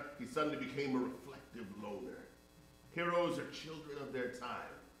era, he suddenly became a reflective loner. Heroes are children of their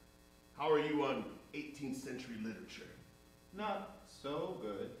time. How are you on 18th century literature? Not so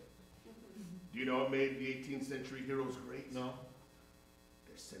good. Do you know what made the 18th century heroes great? No.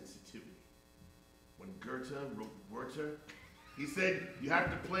 Their sensitivity. When Goethe wrote Werther, he said you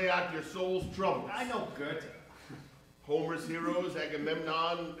have to play out your soul's troubles. I know Goethe. Homer's heroes,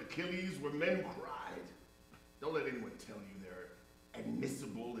 Agamemnon, Achilles, were men who cried. Don't let anyone tell you their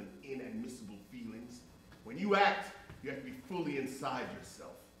admissible and inadmissible feelings. When you act, you have to be fully inside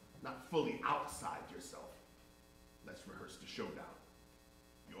yourself, not fully outside yourself. Let's rehearse the showdown.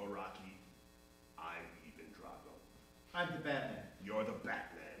 You're Rocky, I'm Ivan Drago. I'm the Batman. You're the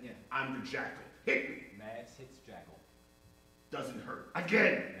Batman. Yeah. I'm the Jackal. Hit me. Mads hits Jackal. Doesn't hurt.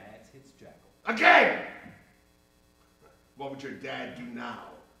 Again. Mads hits Jackal. Again! What would your dad do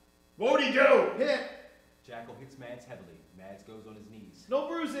now? What would he do? Hit! Jackal hits Mads heavily. Mads goes on his knees. No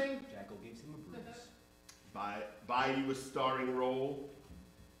bruising. Jackal gives him a bruise. Buy you a starring role.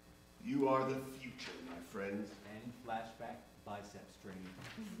 You are the future, my friend. And flashback, biceps training.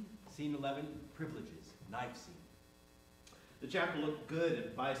 Scene 11, privileges, knife scene. The Jackal looked good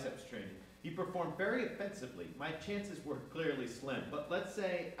in biceps training. He performed very offensively. My chances were clearly slim, but let's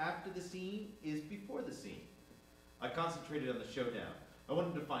say after the scene is before the scene. I concentrated on the showdown. I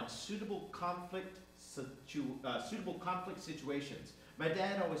wanted to find suitable conflict situations. My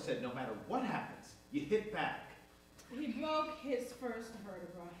dad always said, no matter what happens, you hit back. He broke his first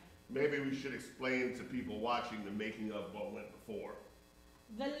vertebra. Maybe we should explain to people watching the making of what went before.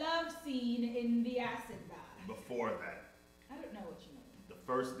 The love scene in the acid bath. Before that. I don't know what you mean. The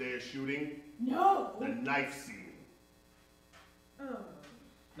first day of shooting. No! The knife scene. Oh.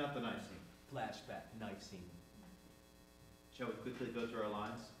 Not the knife scene. Flashback, knife scene. Shall we quickly go through our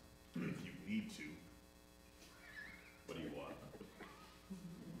lines? If you need to. What do you want?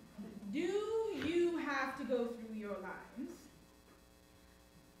 Do you have to go through your lines?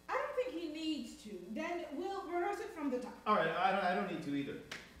 I don't think he needs to. Then we'll rehearse it from the top. All right, I don't need to either.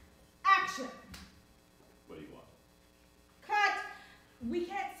 Action. What do you want? Cut. We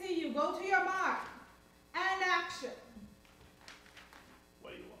can't see you. Go to your mark. And action.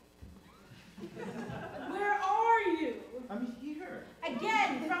 What do you want? Where are you? I'm here.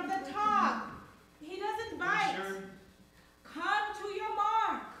 Again, from the top. He doesn't bite. Sure. Come to your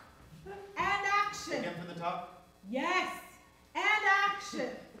mark. And action. Again from the top? Yes. And action.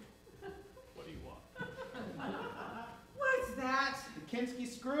 What do you want? What's that? The Kinski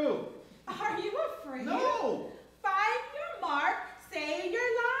screw. Are you afraid? No! Find your mark. Say your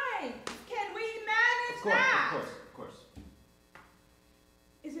line. Can we manage that? Of course.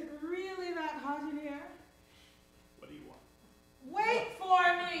 Is it really that hot in here? What do you want? Wait for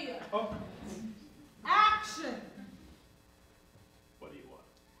me. Oh. Action. What do you want?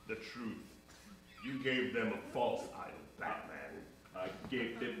 The truth. You gave them a false idol, Batman. I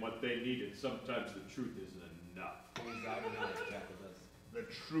gave them what they needed. Sometimes the truth isn't enough. Pulls out a knife, Jackal does. The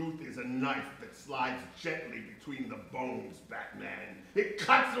truth is a knife that slides gently between the bones, Batman. It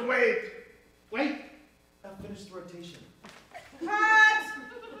cuts away. Wait! I'll finish the rotation. Cut.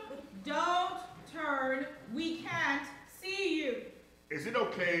 Don't turn. We can't see you. Is it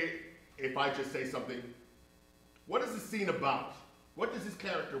okay if I just say something? What is the scene about? What does his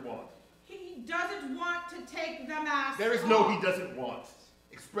character want? He doesn't want to take the mask There is no off. he doesn't want.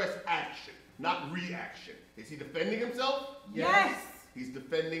 Express action, not reaction. Is he defending himself? Yes. He's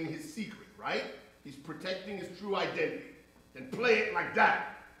defending his secret, right? He's protecting his true identity. Then play it like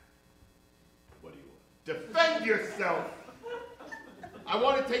that. What do you want? Defend yourself. I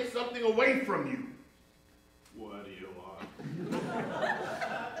want to take something away from you. What do you want?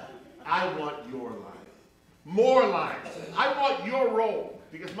 I want your line. More lines. I want your role.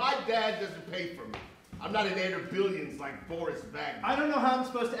 Because my dad doesn't pay for me. I'm not an heir to billions like Boris Wagner. I don't know how I'm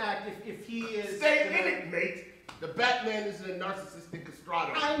supposed to act if he is... Stay in it, mate. The Batman isn't a narcissistic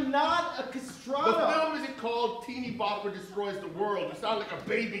castrato. I'm not a The castrato. film isn't called Teeny Bopper Destroys the World. You sound like a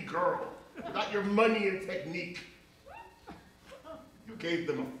baby girl without your money and technique. You gave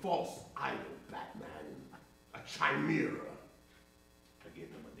them a false idol, Batman. A chimera. I gave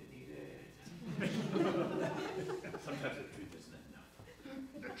them what they needed. Sometimes the truth isn't enough.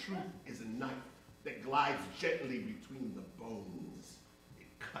 The truth is a knife that glides gently between the bones. It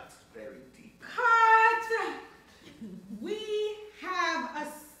cuts very deep. Cut. We have a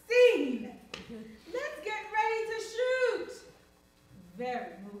scene. Let's get ready to shoot.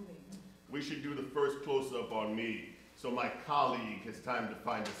 Very moving. We should do the first close-up on me, so my colleague has time to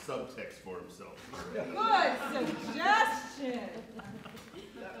find a subtext for himself. Good suggestion.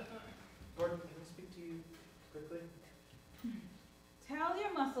 Gordon, can I speak to you quickly? Tell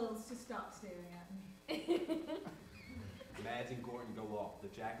your muscles to stop staring at me. Mads and Gordon go off. The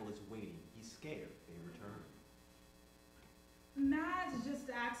Jackal is waiting. He's scared. They return. Mads just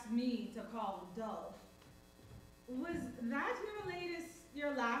asked me to call Dolph. Was that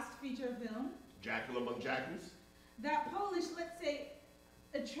your last feature film? Jackal among jackals? That Polish, let's say,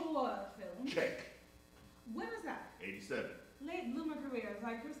 a chore film? Check. When was that? 87. Late bloomer careers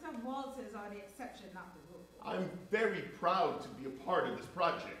like Christoph Waltz's are the exception, not the rule. I'm very proud to be a part of this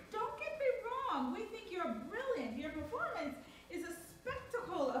project. Don't get me wrong. We think you're brilliant. Your performance is a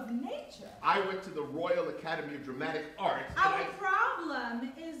spectacle of nature. I went to the Royal Academy of Dramatic Arts. and Our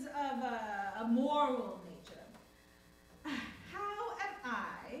problem is of a moral nature. How am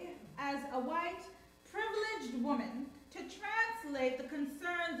I, as a white, privileged woman, to translate the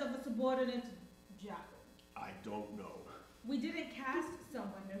concerns of a subordinate jackal? I don't know. We didn't cast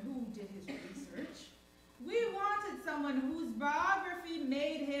someone who did his research. We wanted someone whose biography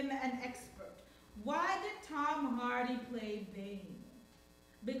made him an expert. Why did Tom Hardy play Bane?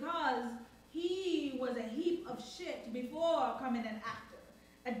 Because he was a heap of shit before becoming an actor,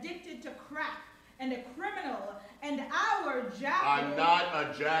 addicted to crack and a criminal, and our jackal I'm not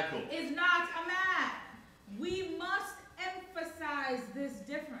a jackal. is not a man. We must emphasize this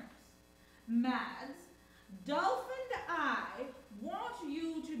difference. Mads, Dolph and I want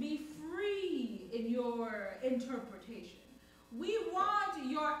you to be free in your interpretation. We want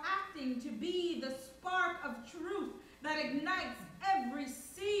your acting to be the spark of truth that ignites every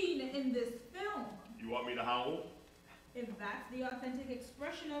scene in this film. You want me to howl? If that's the authentic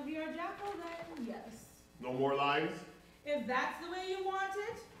expression of your jackal, then yes. No more lines? If that's the way you want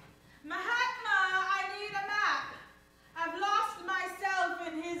it. Mahatma, I need a map. I've lost myself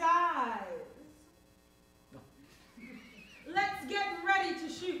in his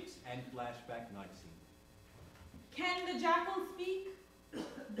End flashback night scene. Can the jackal speak?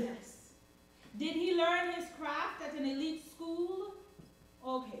 Yes. Did he learn his craft at an elite school?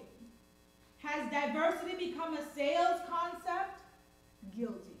 Okay. Has diversity become a sales concept?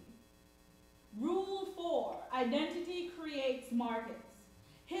 Guilty. Rule 4, identity creates markets.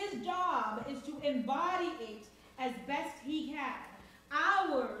 His job is to embody it as best he can.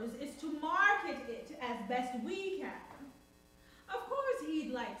 Ours is to market it as best we can. Of course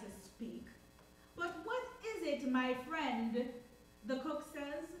he'd like to speak, but what is it, my friend, the cook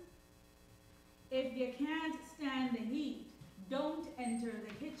says? If you can't stand the heat, don't enter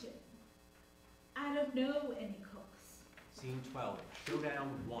the kitchen. I don't know any cooks. Scene 12, Showdown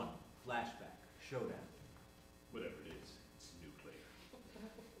 1, flashback, Showdown. Whatever it is, it's nuclear.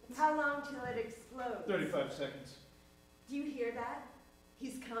 How long till it explodes? 35 seconds. Do you hear that?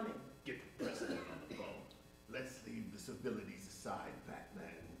 He's coming. Get the president on the phone. Let's leave the civilities aside, Batman.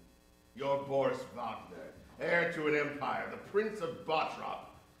 You're Boris Wagner, heir to an empire, the Prince of Bottrop.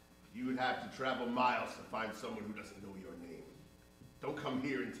 You would have to travel miles to find someone who doesn't know your name. Don't come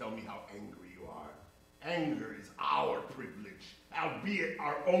here and tell me how angry you are. Anger is our privilege, albeit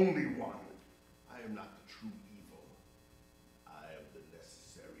our only one. I am not the true evil. I am the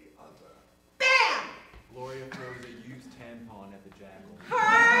necessary other. Bam! Gloria throws a used tampon at the jackal.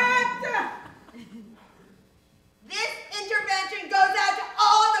 Cut! This intervention goes out to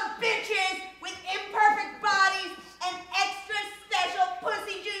all the bitches with imperfect bodies and extra special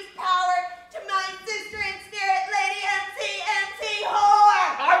pussy juice power, to my sister in spirit, Lady MC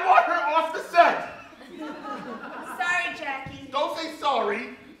whore! I want her off the set! Sorry, Jackie. Don't say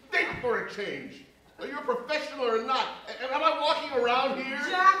sorry. Think for a change. Are you a professional or not? Am I walking around here?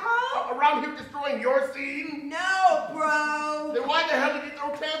 Jackal? Around here destroying your scene? No, bro. Then why the hell did you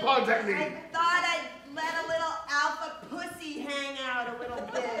throw tampons at me? I thought I'd let a little alpha pussy hang out a little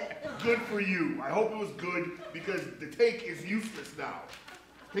bit. Good for you. I hope it was good because the take is useless now.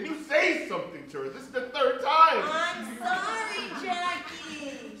 Can you say something to her? This is the third time. I'm sorry,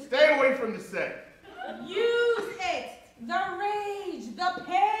 Jackie. Stay away from the set. Use it! The rage, the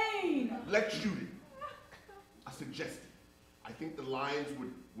pain! Let's shoot it. I suggest it. I think the lines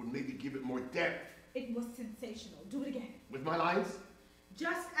would maybe give it more depth. It was sensational. Do it again. With my lines?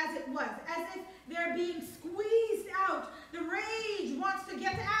 Just as it was, as if they're being squeezed out. The rage wants to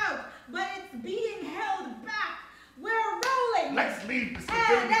get out, but it's being held back. We're rolling. Let's leave the And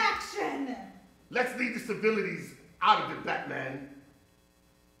civilities. action! Let's leave the civilities out of it, Batman.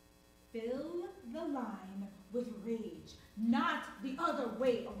 Fill the line with rage, not the other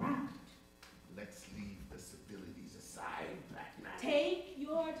way around. Let's leave the civilities aside, Batman. Take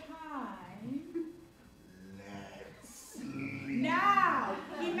your time. Let's leave. Now,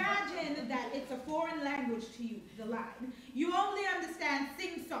 imagine that it's a foreign language to you, the line. You only understand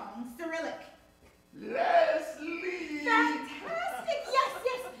sing-song, Cyrillic. Let's leave. Fantastic! Yes,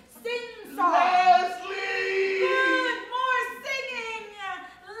 yes! Sing-song! Let's leave. Good! More singing!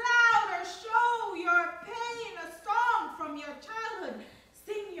 Louder! Show your pain! A song from your childhood.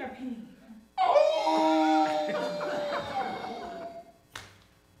 Sing your pain. Oh!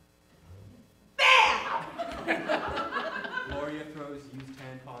 Bam! Gloria throws used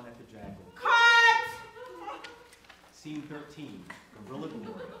tampon at the jackal. Cut! Scene 13, Gorilla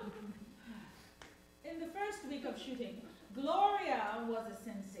Gloria. In the first week of shooting, Gloria was a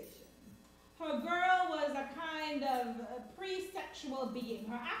sensation. Her girl was a kind of pre-sexual being.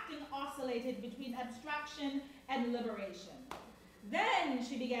 Her acting oscillated between abstraction and liberation. Then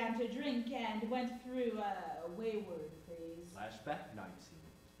she began to drink and went through a wayward phase. Flashback night scene.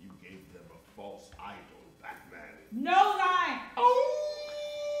 You gave them a false idol, Batman. No line!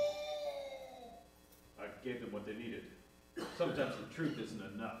 I gave them what they needed. Sometimes the truth isn't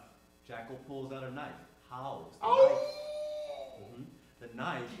enough. Jackal pulls out a knife, howls. The Oh! knife. The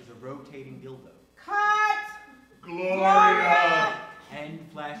knife is a rotating dildo. Cut! Gloria! End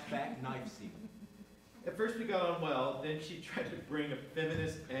flashback knife scene. At first we got on well, then she tried to bring a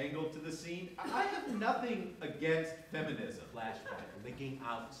feminist angle to the scene. I have nothing against feminism. Flashback licking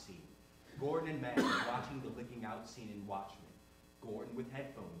out scene. Gordon and Maggie watching the licking out scene in Watchmen. Gordon with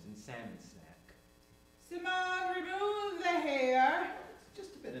headphones and salmon snack. Simone, remove the hair. It's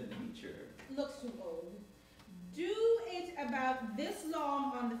just a bit of nature. Looks too old. Do it about this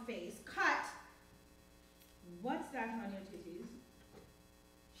long on the face. Cut. What's that on your titties?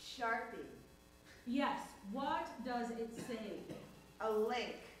 Sharpie. Yes, what does it say? A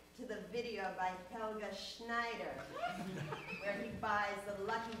link to the video by Helga Schneider, where he buys the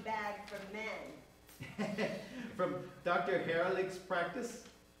lucky bag for men. From Dr. Herlich's practice?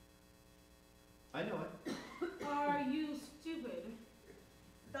 I know it. Are you stupid?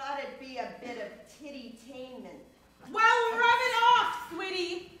 Thought it'd be a bit of titty-tainment. Well, rub it off,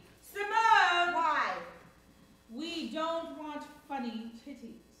 sweetie. Simone! Why? We don't want funny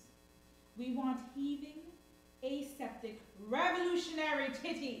titties. We want heaving, aseptic, revolutionary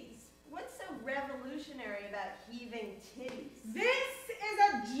titties. What's so revolutionary about heaving titties? This is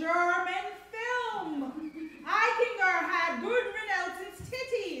a German film. Eichinger had Gudrun Elson's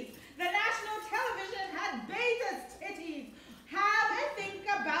titties. The national television had Beta's titties. Have a think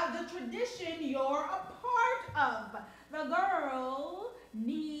about the tradition you're a part of. The girl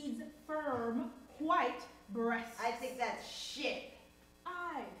needs firm, white breasts. I think that's shit.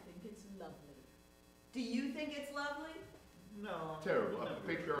 I think it's lovely. Do you think it's lovely? No. Terrible.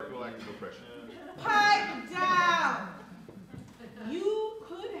 Patriarchal act of oppression. Pipe down! You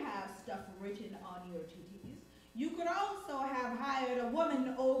could have stuff written on your titties. You could also have hired a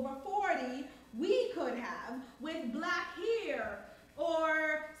woman over 40. We could have with black hair,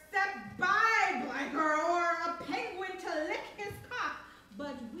 or step by black girl, or a penguin to lick his cock.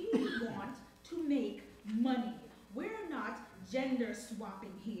 But we want to make money. We're not gender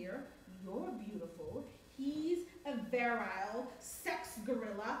swapping here. You're beautiful. He's a virile sex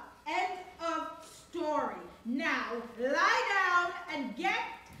gorilla. End of story. Now lie down and get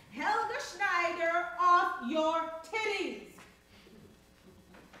Helga Schneider off your titties.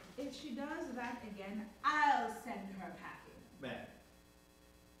 If she does that again, I'll send her packing. Man.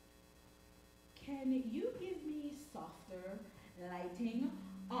 Can you give me softer lighting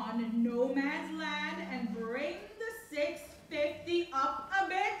on No Man's Land and bring the 650 up a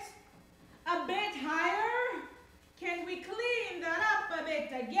bit? A bit higher? Can we clean that up a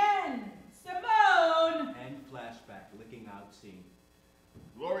bit again? Simone! And flashback, licking out scene.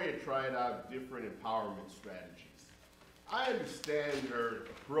 Gloria tried out different empowerment strategies. I understand her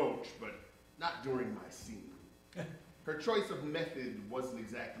approach, but not during my scene. Her choice of method wasn't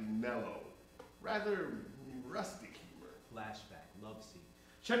exactly mellow, rather rustic humor. Flashback, love scene.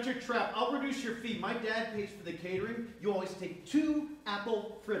 Shut your trap. I'll reduce your fee. My dad pays for the catering. You always take 2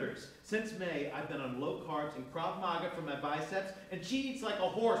 apple fritters. Since May, I've been on low carbs and Krav Maga for my biceps, and she eats like a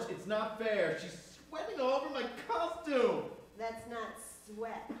horse. It's not fair. She's sweating all over my costume. That's not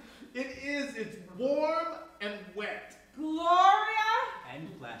sweat. It is. It's warm and wet. Gloria! And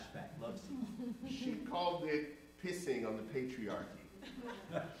flashback, love scene. She called it pissing on the patriarchy.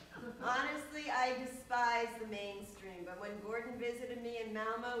 Honestly, I despise the mainstream, but when Gordon visited me in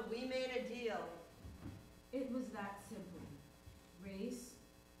Malmo, we made a deal. It was that simple. Race,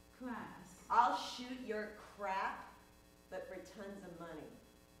 class. I'll shoot your crap, but for tons of money.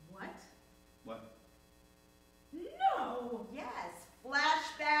 What? What? No! Yes,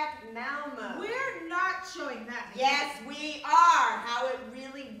 flashback Malmo. We're not showing that. Yes, we are. How it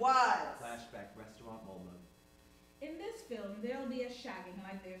really was. Flashback, restaurant Malmo. In this film, there'll be a shagging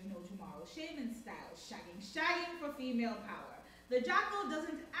like there's no tomorrow. Shaman style shagging. Shagging for female power. The jackal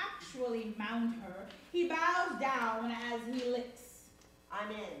doesn't actually mount her. He bows down as he licks.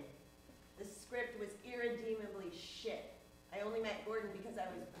 I'm in. The script was irredeemably shit. I only met Gordon because I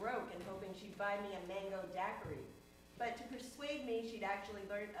was broke and hoping she'd buy me a mango daiquiri. But to persuade me, she'd actually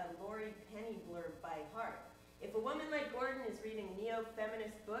learned a Laurie Penny blurb by heart. If a woman like Gordon is reading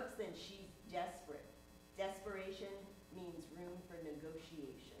neo-feminist books, then she's desperate. Desperation means room for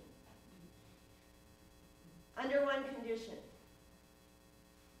negotiation. Under one condition.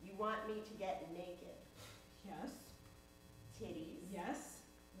 You want me to get naked. Yes. Titties. Yes.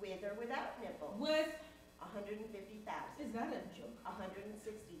 With or without nipples. With, 150,000. is that a joke? 160,000.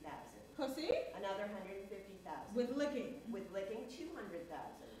 Pussy? Another 150,000. With licking. With licking, 200,000.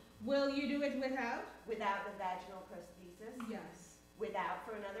 Will you do it without? Without the vaginal prosthesis. Yes. Without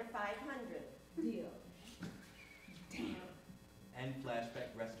for another 500. Deal. Damn. And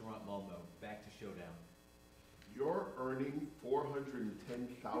flashback, restaurant Malmo. Back to showdown. You're earning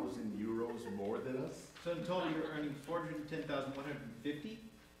 410,000 euros more than us? So in total, you're earning 410,150.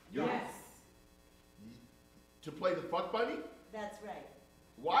 Yes. To play the fuck bunny? That's right.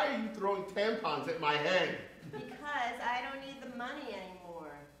 Why are you throwing tampons at my head? Because I don't need the money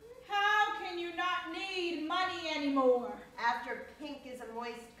anymore. How can you not need money anymore? After pink is a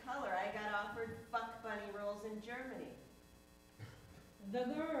moist color, I got offered fuck bunny roles in Germany.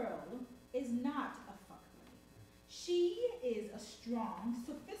 The girl is not a fuck bunny. She is a strong,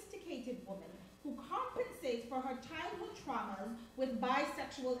 sophisticated woman who compensates for her childhood traumas with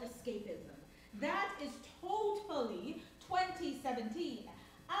bisexual escapism. That is totally 2017.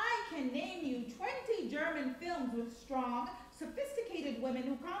 I can name you 20 German films with strong, sophisticated women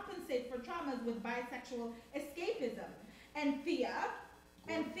who compensate for traumas with bisexual escapism. And Thea,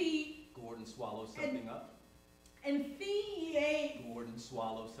 Gordon swallows something up. And fee. Gordon,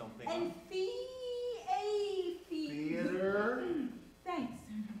 swallow something. And fee. Theater? Thanks.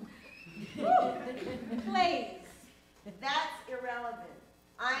 Plays. That's irrelevant.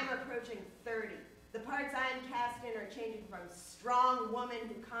 I'm approaching 30. The parts I'm cast in are changing from strong woman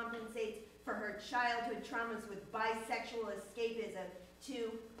who compensates for her childhood traumas with bisexual escapism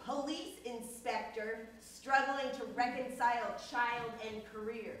to police inspector struggling to reconcile child and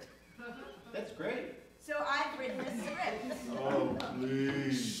career. That's great. So I've written a script. Oh,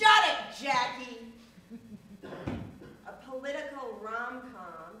 please. Shut it, Jackie! A political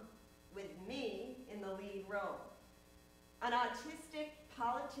rom-com with me in the lead role. An autistic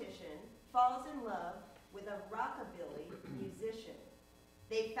politician falls in love with a rockabilly musician.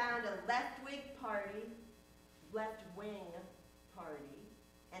 They found a left-wing party,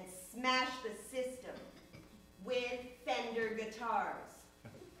 and smashed the system with Fender guitars.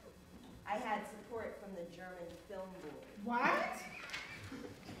 I had support from the German Film Board. What?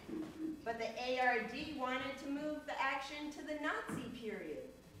 But the ARD wanted to move the action to the Nazi period.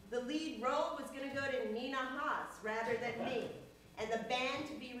 The lead role was going to go to Nina Haas rather than me, and the band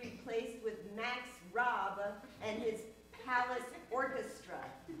to be replaced with Max Raab and his Palace Orchestra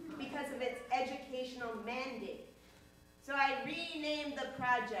because of its educational mandate. So I renamed the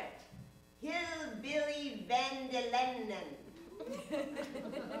project Hillbilly Vandelenen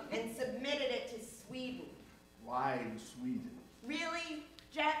and submitted it to Sweden. Why in Sweden? Really,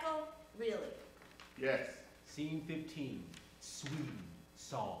 Jackal? Really? Yes. Scene 15, Sweden,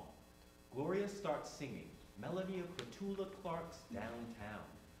 song. Gloria starts singing. Melody of Petula Clark's Downtown.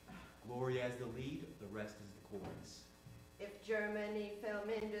 Gloria as the lead, the rest is the chorus. If Germany film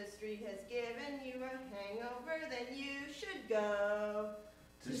industry has given you a hangover, then you should go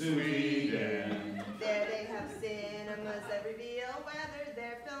To Sweden. There they have cinemas that reveal whether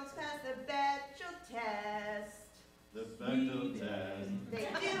their films pass the Bechdel test. The Bechdel test. They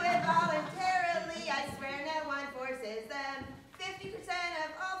do it voluntarily, I swear no one forces them. 50%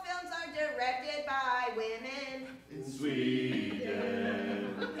 of all films are directed by women. In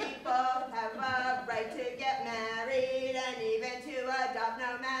Sweden. People have a right to get married and even to adopt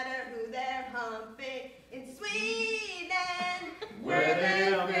no matter who they're humping. In Sweden, Where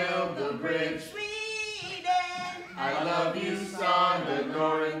they build the bridge. Sweden, I love you, Sonda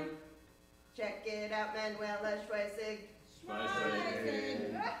Noren. check it out, Manuela Schweitzig.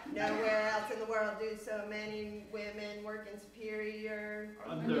 Schweitzig. Nowhere else in the world do so many women work in superior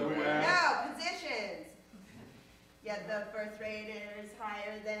Underwear. no positions. Yet the birth rate is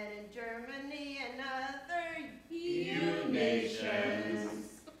higher than in Germany and other EU nations.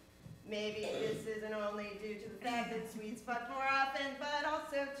 Maybe this isn't only due to the fact that Swedes fuck more often, but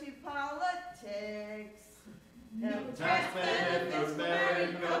also to politics. No Tax benefit for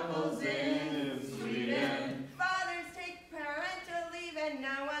married couples in Sweden. Fathers take parental leave and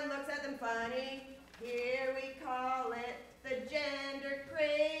no one looks at them funny. Here we call it the gender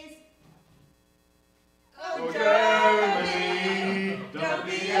craze. Oh, Germany, don't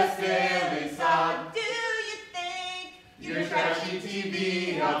be a silly sod. Do you think Your trashy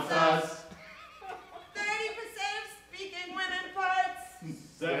TV helps us. 30% of speaking women parts?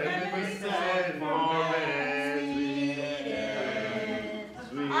 7% more than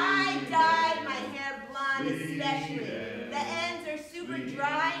Sweden. I dyed my hair blonde Sweden. especially. The ends are super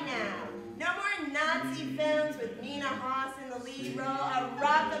dry now. No more Nazi films with Nina Haas in the lead role, a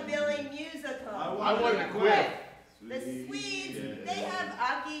rockabilly musical. I want to quit. The Swedes, they have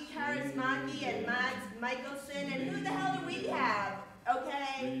Aki Kaurismäki and Mads Mikkelsen, and who the hell do we have?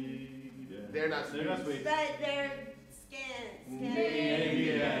 Okay? They're not They're not Swedes. Swedes. But they're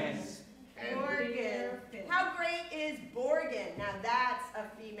Scandinavian. Yes. Borgen. How great is Borgen? Now that's a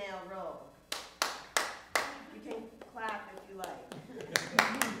female role. You can clap if you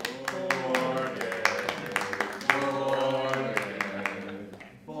like.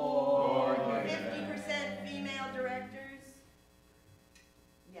 Borgen. 50% female directors?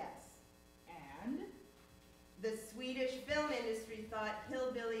 Yes. And? The Swedish film industry thought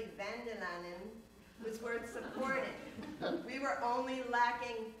Hillbilly Vandelanen was worth supporting. We were only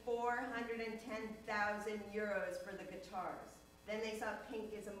lacking 410,000 euros for the guitars. Then they saw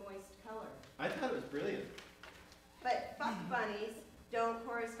pink as a moist color. I thought it was brilliant. But fuck bunnies don't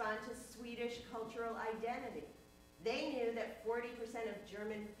correspond to Swedish cultural identity. They knew that 40% of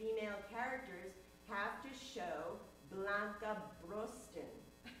German female characters have to show blanka Brusten.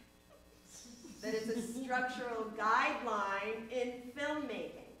 That is a structural guideline in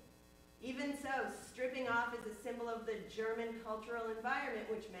filmmaking. Even so, stripping off is a symbol of the German cultural environment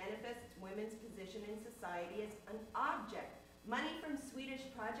which manifests women's position in society as an object, Money from Swedish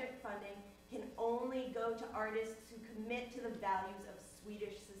project funding can only go to artists who commit to the values of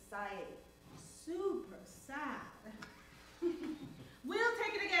Swedish society. Super sad. We'll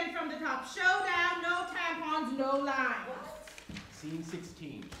take it again from the top. Showdown, no tampons, no lines. Scene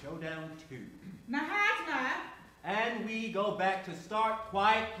 16, Showdown 2. Mahatma. And we go back to start.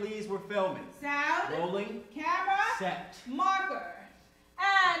 Quiet, please, we're filming. Sound. Rolling. Camera. Set. Marker.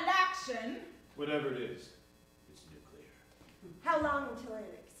 And action. Whatever it is, it's nuclear. How long until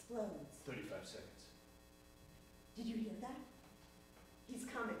it explodes? 35 seconds. Did you hear that? He's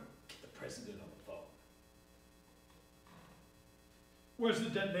coming. Get the president on the phone. Where's the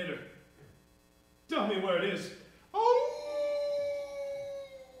detonator? Tell me where it is. Oh!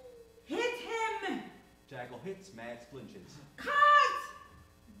 Hit him. Jackal hits, Mads flinches. Cut.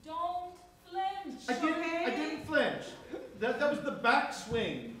 Don't flinch. I didn't flinch. That was the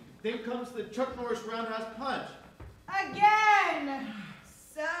backswing. Then comes the Chuck Norris roundhouse punch. Again.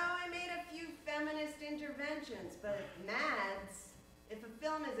 So I made a few feminist interventions, but Mads, if a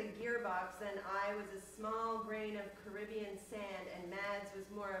film is a gearbox, then I was a small grain of Caribbean sand, and Mads was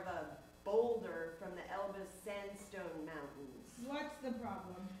more of a boulder from the Elba Sandstone Mountains. What's the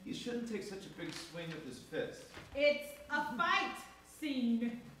problem? You shouldn't take such a big swing with his fist. It's a fight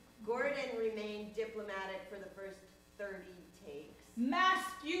scene. Gordon remained diplomatic for the first 30 takes.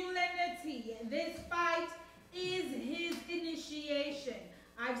 Masculinity. This fight is his initiation.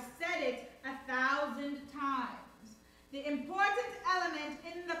 I've said it 1,000 times. The important element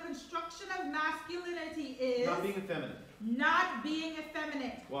in the construction of masculinity is Not being effeminate. not being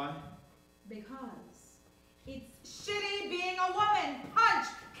effeminate. Why? Because it's shitty being a woman. Punch,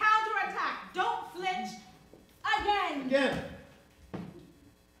 counterattack, don't flinch. Again. Again.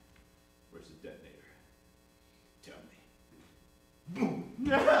 Where's the detonator? Tell me. Boom.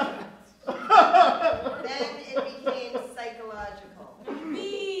 Then it became psychological.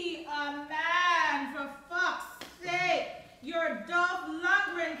 Be a man, for fuck's sake. You're Dolph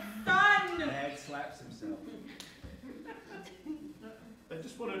Lundgren's son. Mads slaps himself. I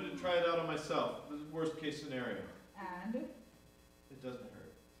just wanted to try it out on myself. The worst case scenario. And? It doesn't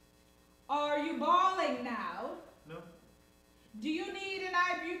hurt. Are you bawling now? No? Do you need an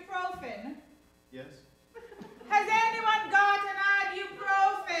ibuprofen? Yes? Has anyone got an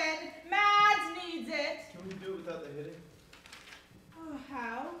ibuprofen? Mads needs it. Can we do it without the hitting? Oh,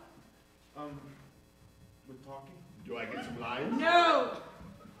 how? With talking? Do I get some lines? No.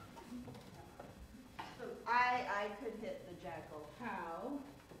 I could hit the jackal. How?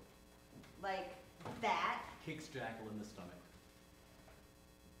 Like that. Kicks Jackal in the stomach.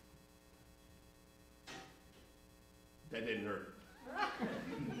 That didn't hurt.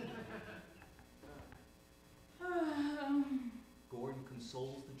 Gordon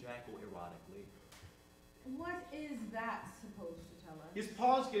consoles the Jackal erotically. What is that supposed to tell us? His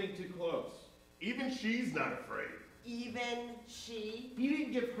paw's getting too close. Even she's not afraid. Even she. He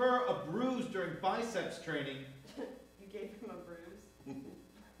didn't give her a bruise during biceps training. You gave him a bruise.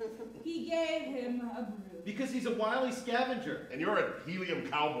 He gave him a bruise. Because he's a wily scavenger. And you're a helium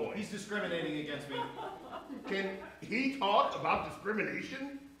cowboy. He's discriminating against me. Can he talk about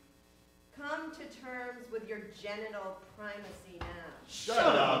discrimination? Come to terms with your genital primacy now. Shut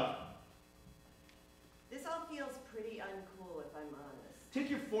up. This all feels pretty uncool, if I'm honest. Take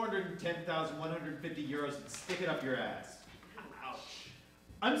your 410,150 euros and stick it up your ass. Ouch.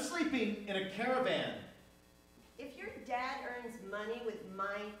 I'm sleeping in a caravan. If your dad earns money with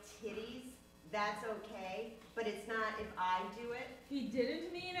my titties, that's okay, but it's not if I do it. He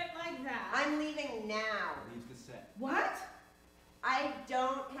didn't mean it like that. I'm leaving now. Leaves the set. What? I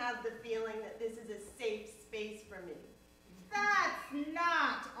don't have the feeling that this is a safe space for me. That's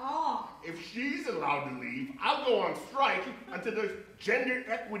not on. If she's allowed to leave, I'll go on strike until there's gender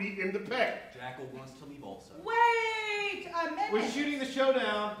equity in the pay. Jackal wants to leave also. Wait a minute. We're shooting the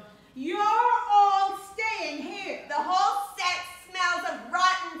showdown. You're all staying here. The whole set smells of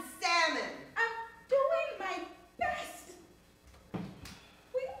rotten salmon. I'm doing my best.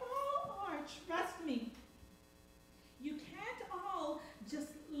 We all are, trust me. You can't all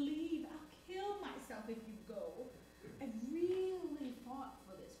just leave. I'll kill myself if you go. I really fought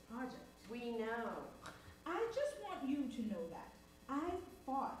for this project. We know. I just want you to know that. I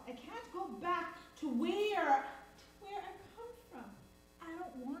fought. I can't go back to where I come from. I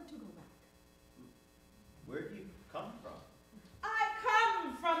don't want to go back. Where do you come from? I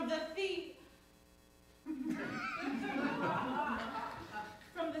come from the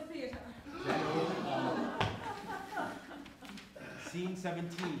from the theater. Scene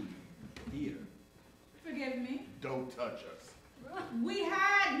 17, theater. Forgive me. Don't touch us. We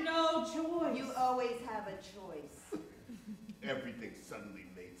had no choice. You always have a choice. Everything suddenly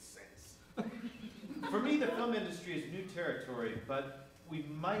made sense. For me, the film industry is new territory, but we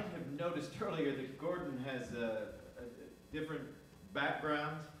might have noticed earlier that Gordon has a different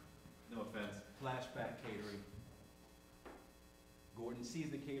background. No offense. Flashback catering. Gordon sees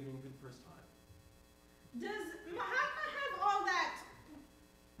the catering for the first time. Does Mahatma have all that?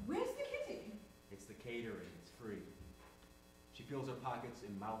 Where's the kitty? It's the catering, it's free. She fills her pockets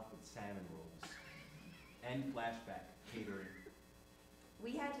and mouth with salmon rolls. And flashback catering.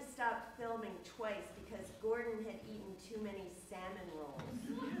 We had to stop filming twice because Gordon had eaten too many salmon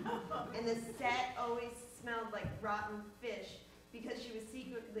rolls. And the set always smelled like rotten fish because she was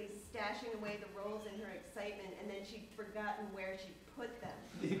secretly stashing away the rolls in her excitement, and then she'd forgotten where she put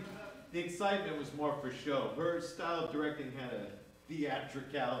them. The excitement was more for show. Her style of directing had a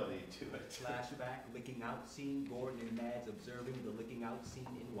theatricality to it. Flashback, licking out scene, Gordon and Mads observing the licking out scene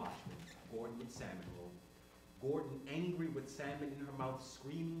in Watchmen. Gordon with salmon roll. Gordon angry with salmon in her mouth,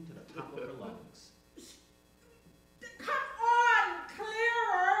 screaming to the top of her lungs. Come on,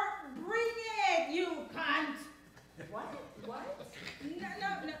 clearer! Bring it, you cunt! What? What? No,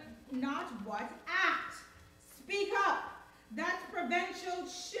 not what? Act! Speak up! That's provincial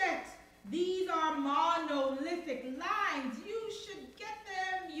shit! These are monolithic lines. You should get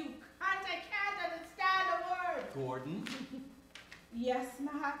them, you cunt! I can't understand a word! Gordon, Yes,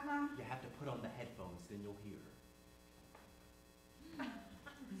 Mahatma? you have to put on the headphones, then you'll hear.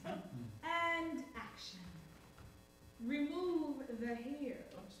 And action. Remove the hair.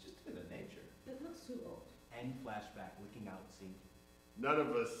 It's just a bit of nature. It looks too old. And flashback, licking out scene. None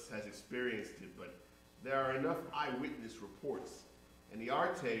of us has experienced it, but there are enough eyewitness reports and the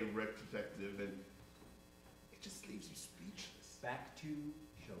Arte retrospective, and it just leaves you speechless. Back to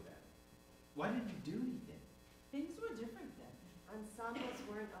showdown. Why didn't you do anything? Things were different then. Ensembles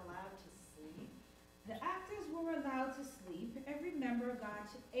weren't allowed to sleep. The actors were allowed to sleep. Every member got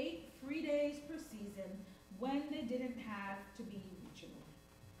 8 free days per season when they didn't have to be reachable.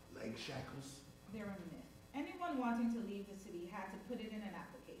 Leg shackles? They're a myth. Anyone wanting to leave the city had to put it in an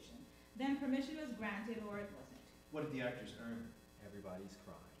application. Then permission was granted or it wasn't. What did the actors earn? Everybody's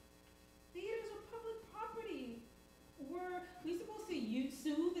crying. Theaters were public property. Were we supposed to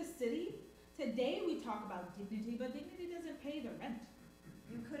sue the city? Today we talk about dignity, but dignity doesn't pay the rent.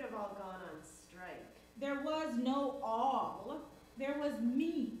 You could have all gone on strike. There was no all. There was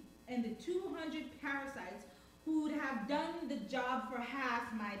me and the 200 parasites who'd have done the job for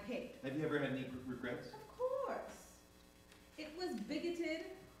half my pay. Have you ever had any regrets? Of course. It was bigoted.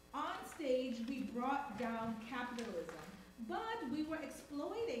 On stage, we brought down capitalism, but we were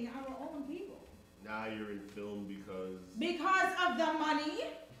exploiting our own people. Now you're in film because... Because of the money.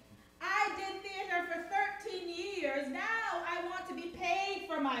 I did theater for 13 years. Now I want to be paid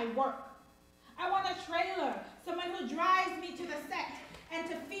for my work. I want a trailer, someone who drives me to the set, and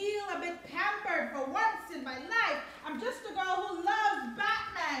to feel a bit pampered for once in my life. I'm just a girl who loves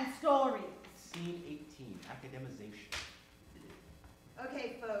Batman stories. Scene 18, academization.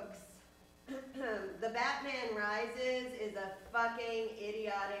 Okay, folks. The Batman Rises is a fucking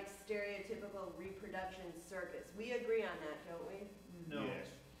idiotic, stereotypical reproduction circus. We agree on that, don't we? No. Yes.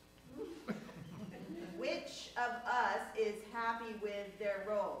 Which of us is happy with their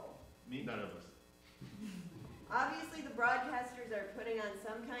role? Me? None of us. Obviously, the broadcasters are putting on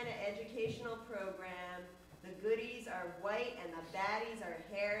some kind of educational program. The goodies are white and the baddies are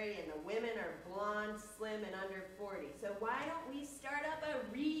hairy and the women are blonde, slim, and under 40. So why don't we start up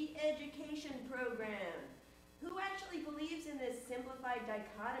a re-education program? Who actually believes in this simplified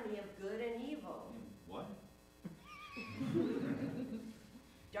dichotomy of good and evil? What?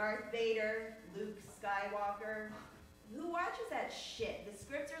 Darth Vader, Luke Skywalker. Who watches that shit? The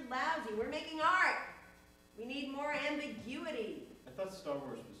scripts are lousy. We're making art. We need more ambiguity. I thought Star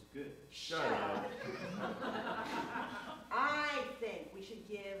Wars was good. Shut up. I think we should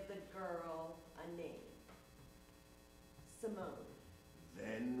give the girl a name. Simone.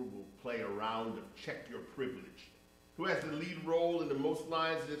 Then we'll play a round of check your privilege. Who has the lead role in the most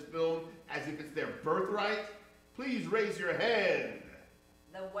lines in this film as if it's their birthright? Please raise your hand.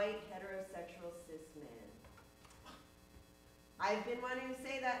 The white heterosexual cis man. I've been wanting to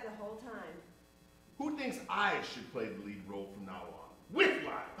say that the whole time. Who thinks I should play the lead role from now on? With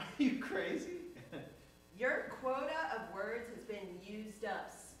line. Are you crazy? Your quota of words has been used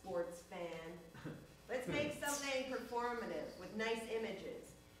up, sports fan. Let's make something performative with nice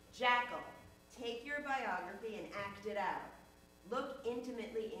images. Jackal, take your biography and act it out. Look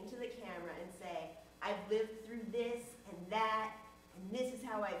intimately into the camera and say, I've lived through this and that, and this is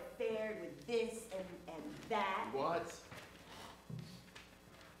how I fared with this and that. What?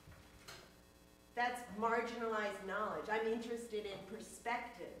 That's marginalized knowledge. I'm interested in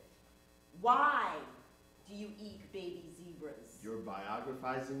perspective. Why do you eat baby zebras? You're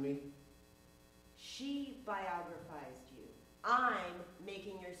biographizing me? She biographized you. I'm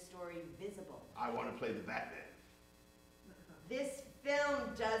making your story visible. I want to play the Batman. This film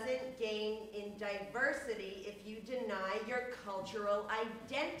doesn't gain in diversity if you deny your cultural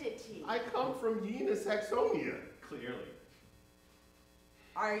identity. I come from Yena, Saxonia. Clearly.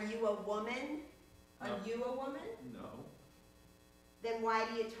 Are you a woman? No. Are you a woman? No. Then why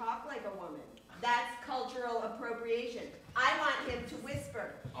do you talk like a woman? That's cultural appropriation. I want him to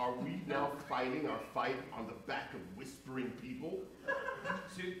whisper. Are we now fighting our fight on the back of whispering people?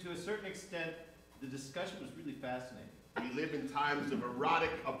 To a certain extent, the discussion was really fascinating. We live in times of erotic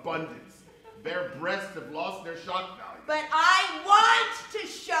abundance. Bare breasts have lost their shock value. But I want to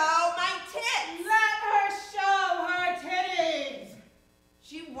show my tits! Let her show her titties!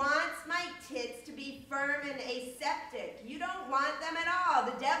 She wants my tits to be firm and aseptic. You don't want them at all.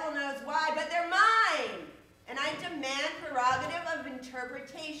 The devil knows why, but they're mine! And I demand prerogative of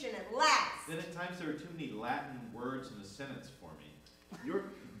interpretation at last. Then at times there are too many Latin words in a sentence for me. You're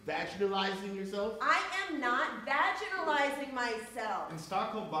vaginalizing yourself? I am not vaginalizing myself. In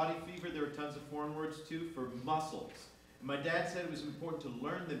Stockholm Body Fever, there are tons of foreign words too for muscles. And my dad said it was important to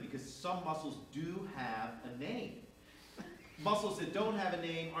learn them because some muscles do have a name. Muscles that don't have a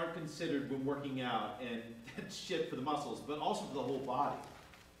name aren't considered when working out, and that's shit for the muscles, but also for the whole body.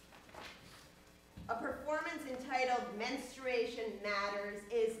 A performance entitled Menstruation Matters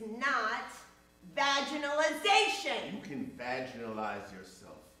is not vaginalization. You can vaginalize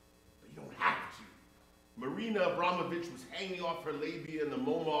yourself, but you don't have to. Marina Abramovich was hanging off her labia in the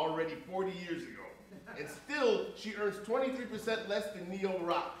MoMA already 40 years ago. And still, she earns 23% less than Neo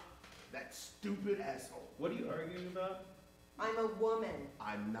Rock. That stupid asshole. What are you arguing about? I'm a woman.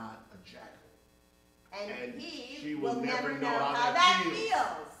 I'm not a jackal. And And he she will will never never know know how how that that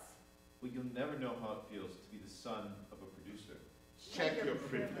feels. Well, you'll never know how it feels to be the son of a producer. Check your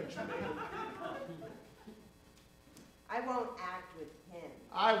privilege, man. I won't act with him.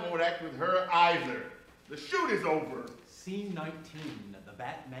 I won't act with her either. The shoot is over. Scene 19, the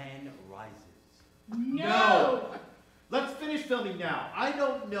Batman rises. No! Let's finish filming now. I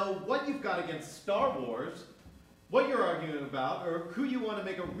don't know what you've got against Star Wars, what you're arguing about, or who you want to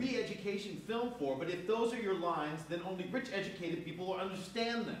make a re-education film for, but if those are your lines, then only rich, educated people will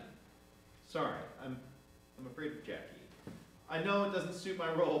understand them. Sorry, I'm afraid of Jackie. I know it doesn't suit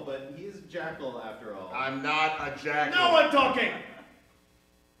my role, but he is a jackal after all. I'm not a jackal. No one talking!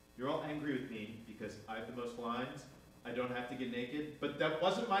 You're all angry with me because I have the most lines. I don't have to get naked, but that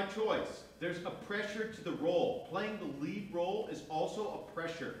wasn't my choice. There's a pressure to the role. Playing the lead role is also a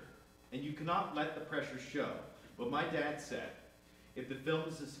pressure, and you cannot let the pressure show. But my dad said, if the film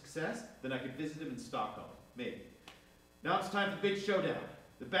is a success, then I could visit him in Stockholm, maybe. Now it's time for the big showdown.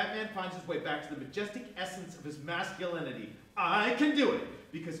 The Batman finds his way back to the majestic essence of his masculinity. I can do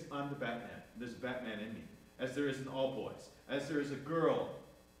it, because I'm the Batman. There's a Batman in me, as there is in all boys, as there is a girl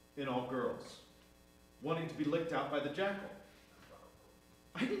in all girls, wanting to be licked out by the jackal.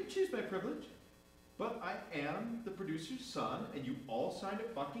 I didn't choose my privilege, but I am the producer's son, and you all signed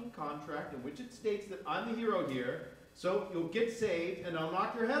a fucking contract in which it states that I'm the hero here, so you'll get saved and I'll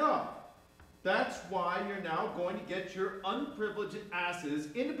knock your head off. That's why you're now going to get your unprivileged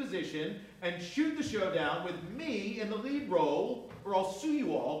asses into position and shoot the showdown with me in the lead role, or I'll sue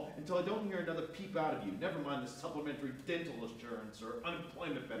you all until I don't hear another peep out of you. Never mind the supplementary dental insurance or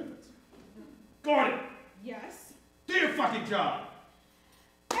unemployment benefits. Gordon! Yes? Do your fucking job!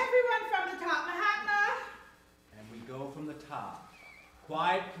 Everyone from the top, Mahatma! And we go from the top.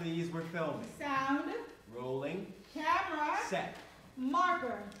 Quiet, please, we're filming. Sound, Rolling, camera, set.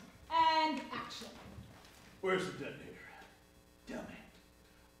 marker, and action. Where's the detonator? Tell me.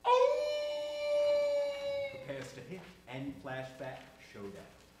 Prepares to hit, end flashback,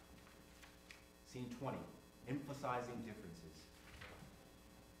 showdown. Scene 20, emphasizing differences.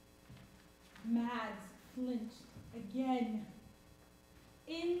 Mads flinched again.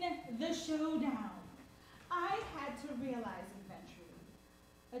 In the showdown, I had to realize eventually,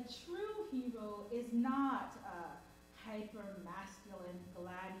 a true hero is not a hyper-masculine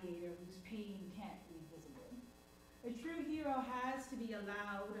gladiator whose pain can't be visible. A true hero has to be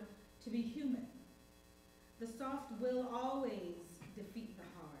allowed to be human. The soft will always defeat the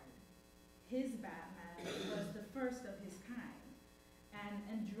hard. His Batman was the first of his kind, an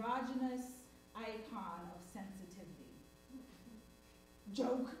androgynous icon of sensitivity.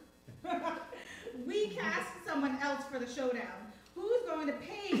 Joke. We cast someone else for the showdown. Who's going to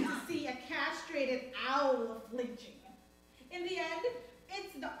pay to see a castrated owl flinching? In the end,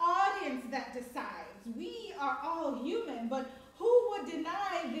 It's the audience that decides. We are all human, but who would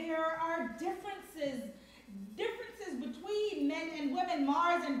deny there are differences between men and women,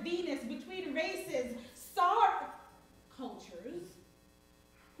 Mars and Venus, between races, cultures.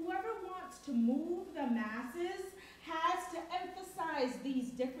 Whoever wants to move the masses has to emphasize these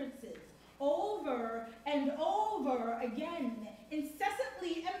differences over and over again.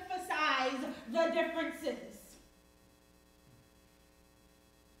 Incessantly emphasize the differences.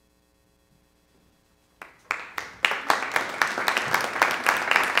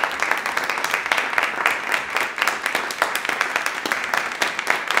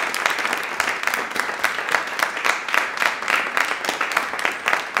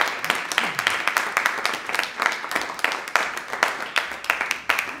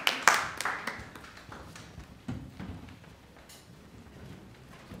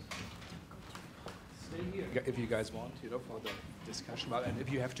 If you guys want, you know, for the discussion. Well, and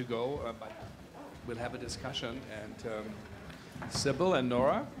if you have to go, but we'll have a discussion. And Sibyl and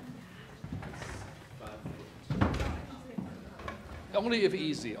Nora. Only if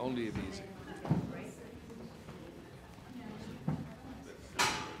easy. Only if easy.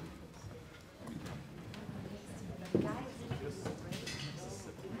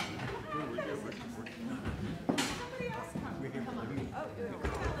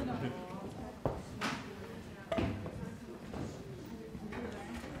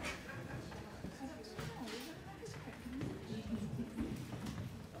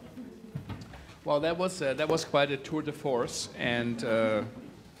 Well, that was quite a tour de force, and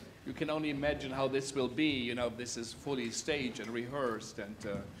you can only imagine how this will be. You know, this is fully staged and rehearsed, and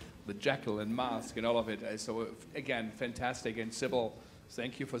the jackal and mask and all of it. So again, fantastic. And Sibyl,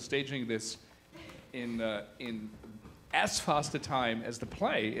 thank you for staging this in as fast a time as the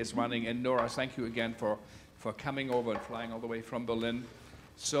play is running. And Nora, thank you again for coming over and flying all the way from Berlin.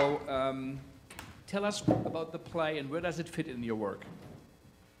 So tell us about the play and where does it fit in your work?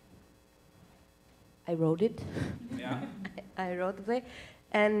 I wrote it. Yeah. I wrote the play.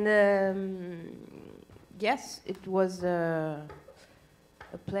 And yes, it was a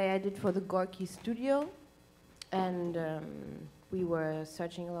play I did for the Gorky studio. And we were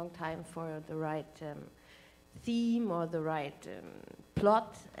searching a long time for the right theme or the right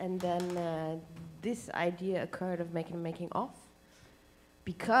plot. And then this idea occurred of making off.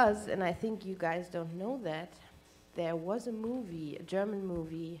 Because, and I think you guys don't know that, there was a movie, a German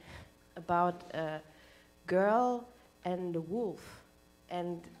movie, about a girl and a wolf,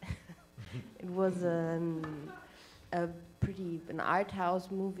 and it was an art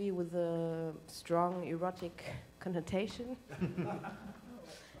house movie with a strong erotic connotation,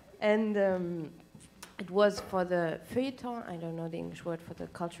 and it was for the feuilleton. I don't know the English word for the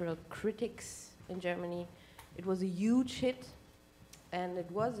cultural critics in Germany. It was a huge hit, and it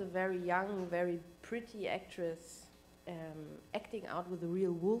was a very young, very pretty actress acting out with a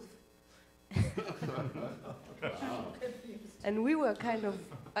real wolf. And we were kind of.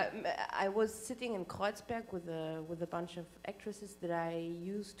 I was sitting in Kreuzberg with a bunch of actresses that I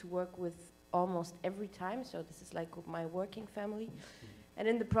used to work with almost every time. So this is like my working family. And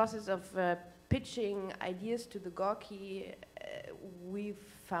in the process of pitching ideas to the Gorky, we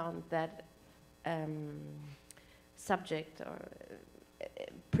found that subject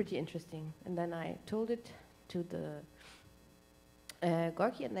pretty interesting. And then I told it to the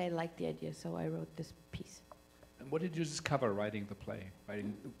Gorky, and they liked the idea, so I wrote this piece. And what did you discover writing the play?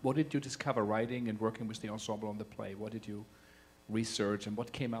 What did you discover writing and working with the ensemble on the play? What did you research, and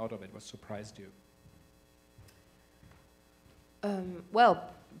what came out of it? What surprised you?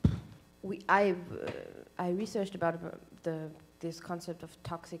 Well, I researched about this concept of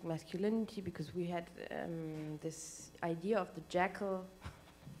toxic masculinity because we had this idea of the jackal,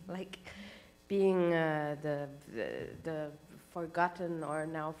 like being the forgotten or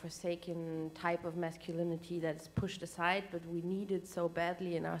now forsaken type of masculinity that's pushed aside, but we need it so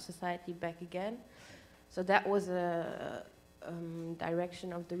badly in our society back again. So that was a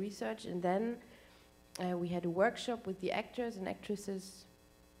direction of the research. And then we had a workshop with the actors and actresses.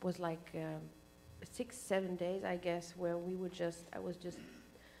 Was like 6-7 days, I guess, where I was just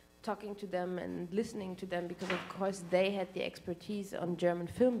talking to them and listening to them because, of course, they had the expertise on German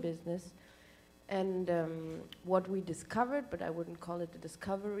film business. And what we discovered, but I wouldn't call it a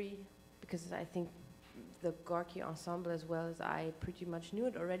discovery, because I think the Gorky ensemble, as well as I, pretty much knew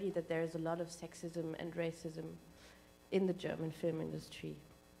it already, that there is a lot of sexism and racism in the German film industry.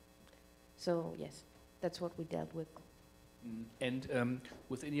 So yes, that's what we dealt with. And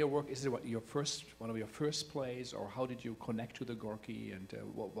within your work, is it one of your first plays, or how did you connect to the Gorky, and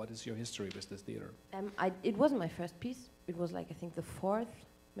what is your history with this theater? It wasn't my first piece. It was like, I think, the fourth,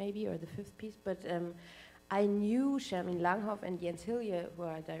 maybe, or the fifth piece. But I knew Shermin Langhoff and Jens Hilje, who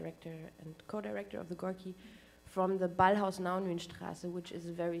are director and co-director of the Gorky, from the Ballhaus Naunühnstraße, which is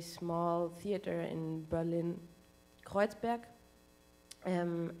a very small theater in Berlin, Kreuzberg.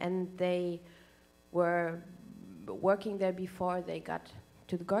 And they were working there before they got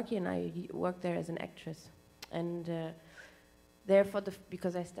to the Gorky, and I worked there as an actress. And therefore,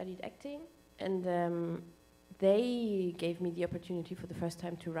 because I studied acting, and they gave me the opportunity for the first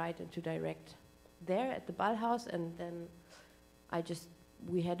time to write and to direct there at the Ballhaus, and then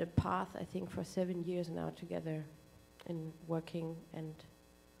we had a path, I think, for 7 years now together in working and,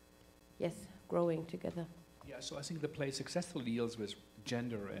 yes, growing together. Yeah, so I think the play successfully deals with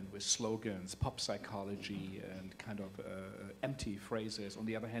gender and with slogans, pop psychology, and kind of empty phrases. On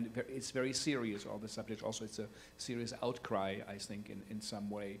the other hand, it's very serious, all the subjects. Also, it's a serious outcry, I think, in some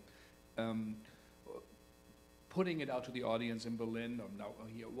way. Putting it out to the audience in Berlin or now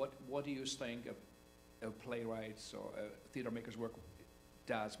here, what do you think a playwright's or a theater maker's work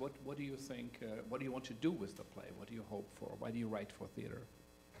does? What do you think, what do you want to do with the play? What do you hope for? Why do you write for theater?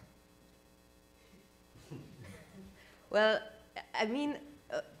 Well, I mean,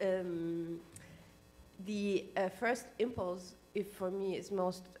 the first impulse, for me, is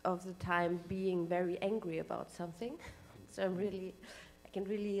most of the time being very angry about something. So I can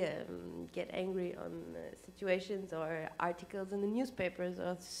really get angry on situations or articles in the newspapers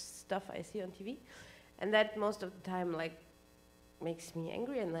or stuff I see on TV, and that most of the time makes me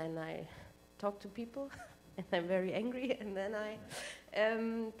angry, and then I talk to people, and I'm very angry, and then I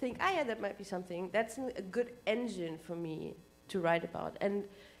think, yeah, that might be something. That's a good engine for me to write about. And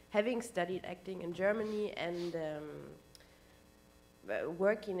having studied acting in Germany and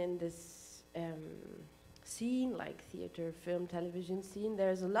working in this scene, like theater, film, television scene,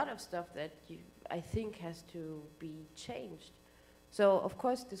 there's a lot of stuff that I think has to be changed. So of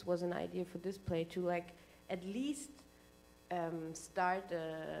course this was an idea for this play to at least start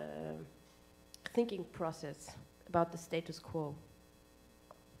a thinking process about the status quo.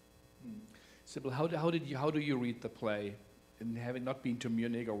 Sibyl, how do you read the play, and having not been to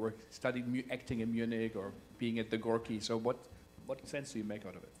Munich or studied acting in Munich or being at the Gorky? So what sense do you make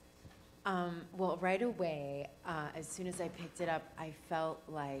out of it? Well, right away, as soon as I picked it up, I felt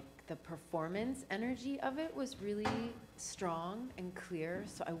like the performance energy of it was really strong and clear.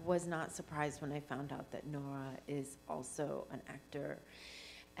 So I was not surprised when I found out that Nora is also an actor.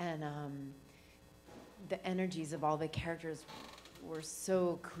 And the energies of all the characters were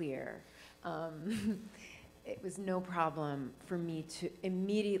so clear. It was no problem for me to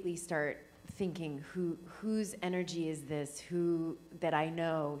immediately start thinking, whose energy is this, that I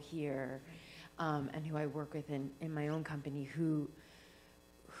know here, and who I work with in my own company, who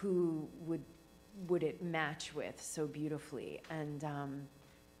would it match with so beautifully? And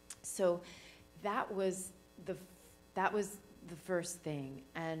so that was the first thing.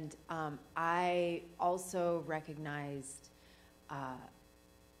 And I also recognized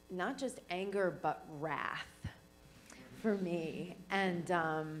not just anger, but wrath for me. And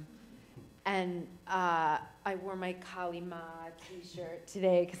I wore my Kalima t-shirt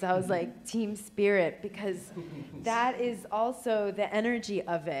today because I was like, team spirit, because that is also the energy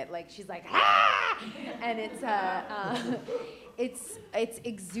of it. Like, she's like, ah! And it's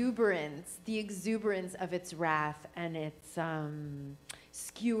exuberance, the exuberance of its wrath and its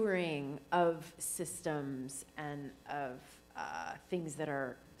skewering of systems and of things that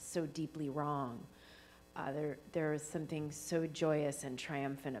are so deeply wrong. There is something so joyous and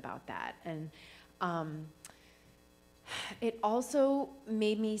triumphant about that. And it also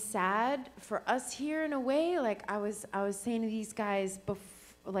made me sad for us here in a way. Like I was saying to these guys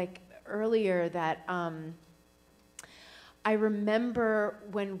earlier that I remember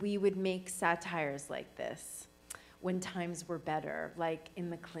when we would make satires like this, when times were better, like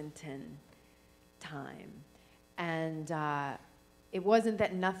in the Clinton time. And it wasn't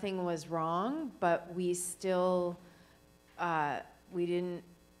that nothing was wrong, but we still, we didn't,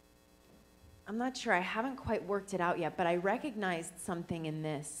 I'm not sure, I haven't quite worked it out yet, but I recognized something in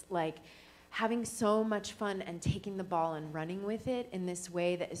this, like having so much fun and taking the ball and running with it in this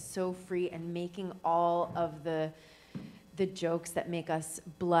way that is so free, and making all of the jokes that make us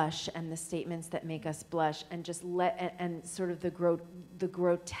blush and the statements that make us blush, and just and sort of the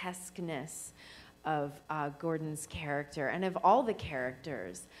grotesqueness of Gordon's character and of all the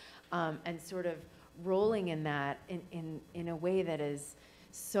characters, and sort of rolling in that in a way that is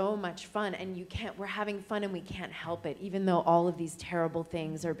so much fun, and we're having fun and we can't help it, even though all of these terrible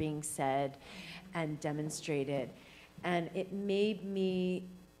things are being said and demonstrated. And it made me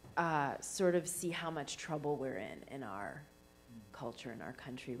sort of see how much trouble we're in our culture, in our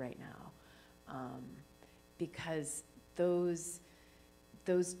country right now. Because those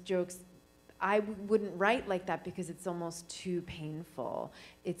jokes, I wouldn't write like that because it's almost too painful.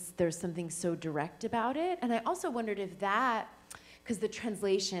 There's something so direct about it. And I also wondered if that, because the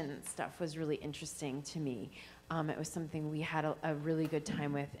translation stuff was really interesting to me. It was something we had a really good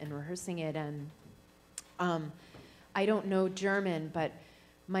time with in rehearsing it. And I don't know German, but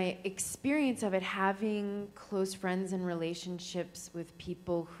my experience of it, having close friends and relationships with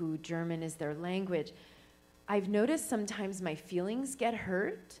people who German is their language, I've noticed sometimes my feelings get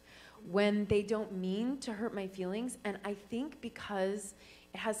hurt when they don't mean to hurt my feelings. And I think because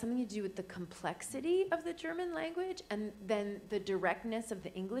it has something to do with the complexity of the German language and then the directness of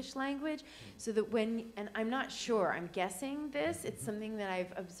the English language, so that and I'm not sure, I'm guessing this, it's something that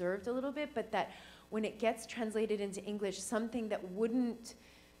I've observed a little bit, but that when it gets translated into English, something that wouldn't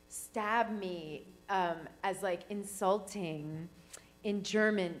stab me as like insulting in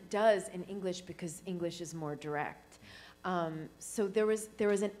German does in English, because English is more direct. So there was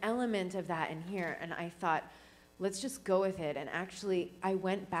an element of that in here, and I thought, let's just go with it. And actually, I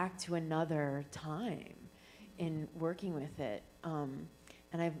went back to another time in working with it. And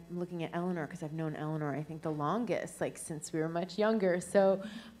I'm looking at Eleanor, because I've known Eleanor, I think, the longest, like since we were much younger. So,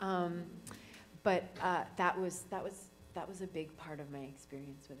 but that was a big part of my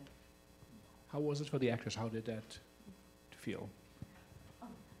experience with it. How was it for the actors? How did that feel?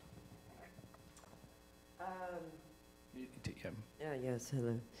 Yes,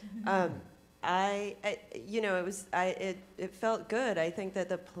 hello. It felt good. I think that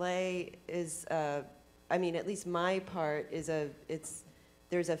the play is, I mean, at least my part is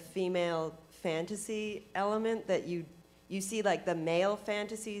there's a female fantasy element that you see, like the male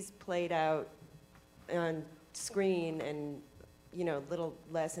fantasies played out on screen and, you know, a little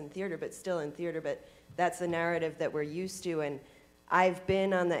less in theater, but still in theater, but that's the narrative that we're used to. And I've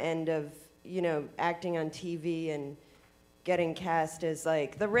been on the end of, you know, acting on TV and getting cast as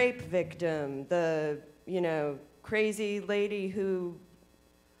like the rape victim, the, you know, crazy lady who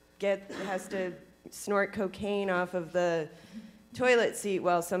has to snort cocaine off of the toilet seat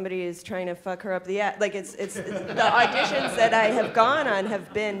while somebody is trying to fuck her up the ass. Like it's the auditions that I have gone on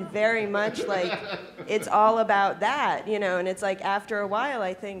have been very much like, it's all about that, you know, and it's like after a while,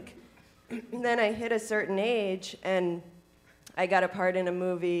 I think, then I hit a certain age and I got a part in a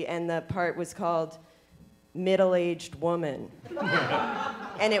movie and the part was called Middle-Aged Woman.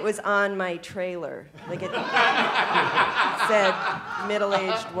 And it was on my trailer. Like it said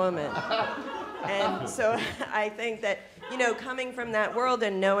middle-aged woman. And so I think that, you know, coming from that world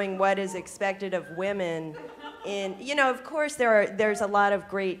and knowing what is expected of women in, you know, of course there's a lot of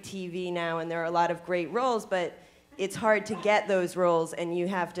great TV now and there are a lot of great roles, but it's hard to get those roles and you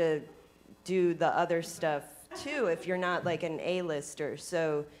have to do the other stuff too if you're not like an A-lister.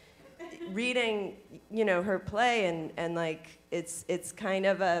 So reading, you know, her play and like it's kind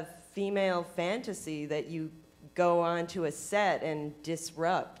of a female fantasy that you go onto a set and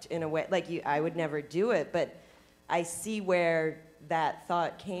disrupt in a way, like I would never do it, but I see where that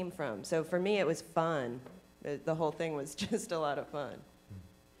thought came from. So for me, it was fun. The whole thing was just a lot of fun.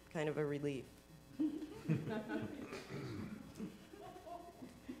 Kind of a relief.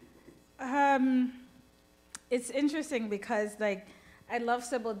 It's interesting because, like, I love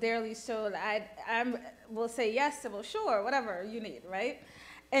Sibyl dearly, so I will say, yes, Sibyl, sure, whatever you need, right?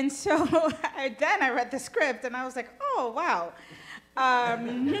 And so then I read the script, and I was like, oh, wow.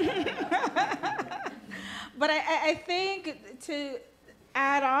 But I think to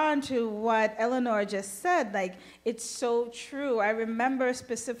add on to what Eleanor just said, like, it's so true. I remember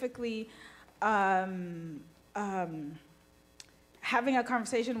specifically having a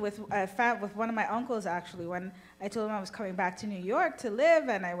conversation with one of my uncles, actually, when I told him I was coming back to New York to live,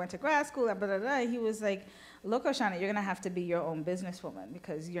 and I went to grad school, and blah, blah, blah. He was like, look, Oshana, you're going to have to be your own businesswoman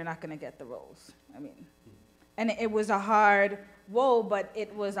because you're not going to get the roles. I mean, and it was a hard whoa, but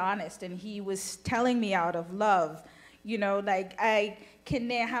it was honest, and he was telling me out of love. You know, like, I can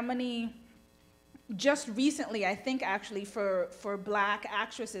name how many, just recently, I think actually for Black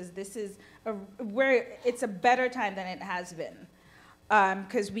actresses, this is where it's a better time than it has been.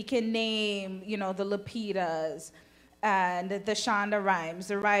 Because we can name, you know, the Lapitas and the Shonda Rhimes,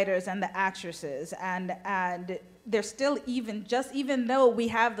 the writers and the actresses, and they're still even though we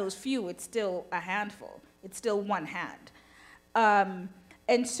have those few, it's still a handful. It's still one hand.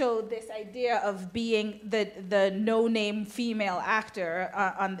 And so this idea of being the no-name female actor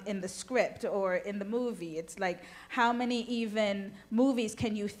in the script or in the movie, it's like, how many even movies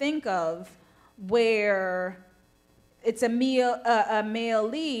can you think of where it's a male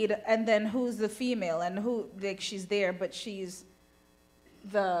lead, and then who's the female, and who, like, she's there, but she's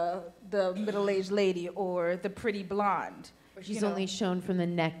the middle-aged lady or the pretty blonde. Or she's only shown from the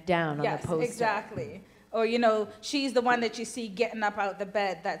neck down on the poster. Yes, exactly. Or, you know, she's the one that you see getting up out the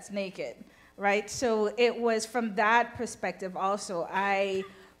bed that's naked, right? So it was from that perspective also. I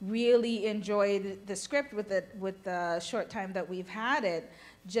really enjoyed the script with the short time that we've had it,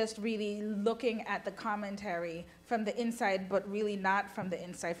 just really looking at the commentary from the inside, but really not from the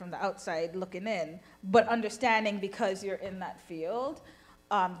inside, from the outside looking in, but understanding because you're in that field.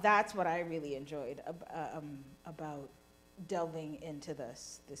 That's what I really enjoyed about delving into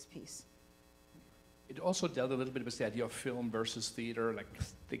this piece. It also dealt a little bit with the idea of film versus theater, like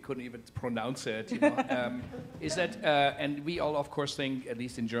they couldn't even pronounce it, you know. Is that, and we all of course think, at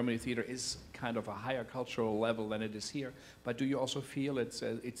least in Germany, theater is kind of a higher cultural level than it is here, but do you also feel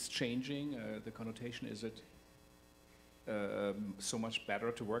it's changing, the connotation? Is it so much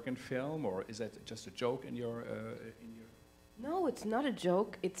better to work in film, or is that just a joke in your? No, it's not a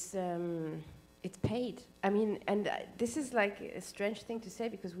joke, it's paid. I mean, and this is like a strange thing to say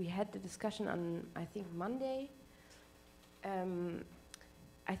because we had the discussion on, I think, Monday.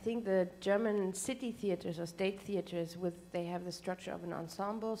 I think the German city theaters or state theaters, they have the structure of an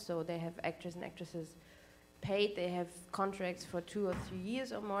ensemble, so they have actors and actresses paid. They have contracts for 2 or 3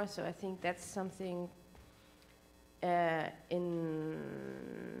 years or more, so I think that's something in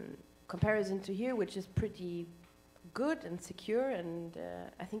comparison to here, which is pretty good and secure, and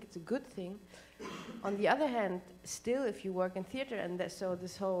I think it's a good thing. On the other hand, still, if you work in theater, and so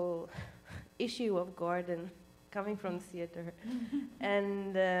this whole issue of Gordon coming from theater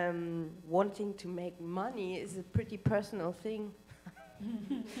and wanting to make money is a pretty personal thing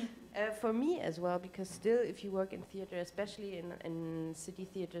for me as well, because still, if you work in theater, especially in city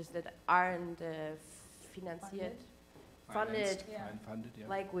theaters that aren't funded, yeah.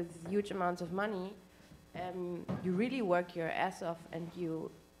 like with huge amounts of money, you really work your ass off, and you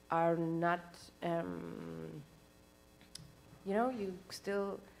are not, you know, you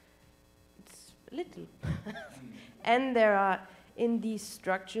still, it's little. And there are, in these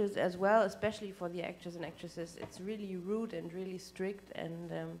structures as well, especially for the actors and actresses, it's really rude and really strict,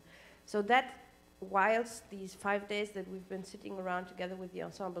 and so that, whilst these 5 days that we've been sitting around together with the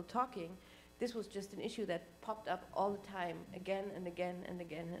ensemble talking, this was just an issue that popped up all the time, again and again and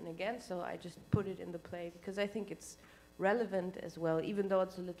again and again, so I just put it in the play, because I think it's relevant as well, even though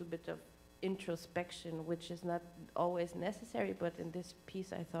it's a little bit of introspection, which is not always necessary, but in this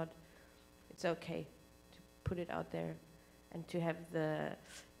piece I thought it's okay to put it out there and to have the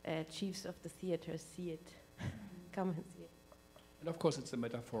chiefs of the theater see it, come and see it. And of course it's a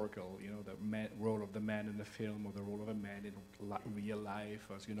metaphorical, you know, the role of the man in the film or the role of a man in real life,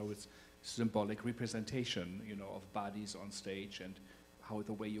 as you know, it's symbolic representation, you know, of bodies on stage and how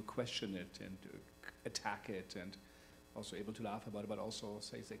the way you question it and attack it, and also able to laugh about it, but also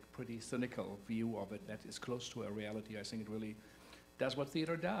say it's a pretty cynical view of it that is close to a reality. I think it really does what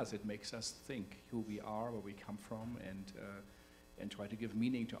theater does. It makes us think who we are, where we come from, and try to give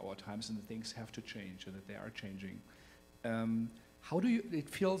meaning to our times, and that things have to change and that they are changing. How do you, it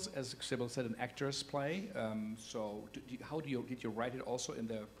feels, as Sibyl said, an actor's play, so did you write it also in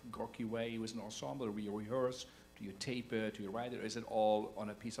the Gorky way with an ensemble? Do you rehearse? Do you tape it? Do you write it? Or is it all on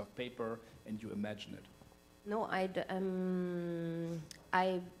a piece of paper and you imagine it? No,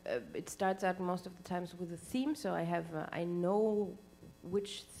 it starts out most of the times with a theme, so I know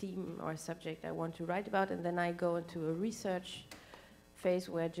which theme or subject I want to write about, and then I go into a research phase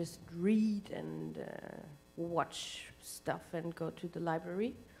where I just read and watch stuff and go to the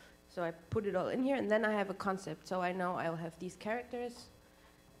library. So I put it all in here, and then I have a concept, so I know I'll have these characters,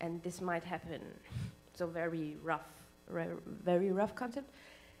 and this might happen. So very rough concept.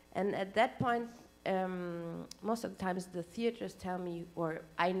 And at that point, most of the times the theaters tell me, or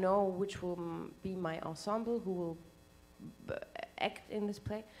I know which will be my ensemble, who will act in this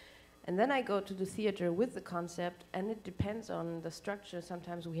play. And then I go to the theater with the concept, and it depends on the structure.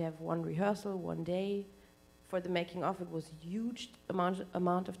 Sometimes we have one rehearsal, one day. For the making of, it was a huge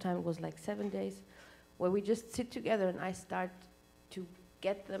amount of time. It was like 7 days, where we just sit together and I start to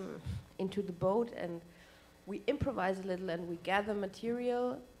get them into the boat, and we improvise a little and we gather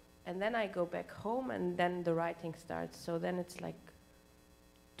material, and then I go back home and then the writing starts. So then it's like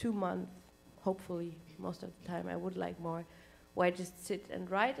 2 months, hopefully, most of the time. I would like more, where I just sit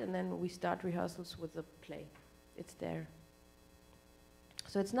and write, and then we start rehearsals with the play. It's there.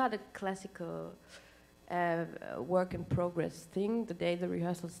 So it's not a classical work in progress thing. The day the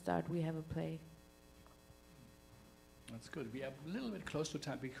rehearsals start, we have a play. That's good. We are a little bit close to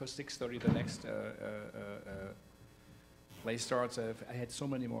time because 6:30 the next play starts. I had so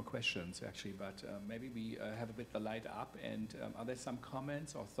many more questions actually, but maybe we have a bit the light up. And are there some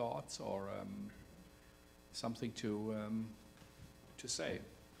comments or thoughts or something to say?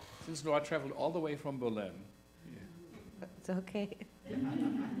 Since Nora traveled all the way from Berlin. Yeah. It's okay.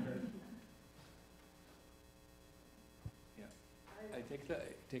 I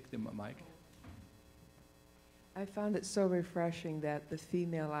take the mic. I found it so refreshing that the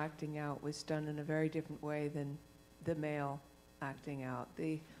female acting out was done in a very different way than the male acting out.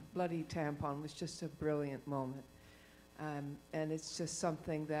 The bloody tampon was just a brilliant moment. And it's just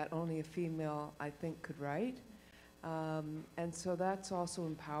something that only a female, I think, could write. And so that's also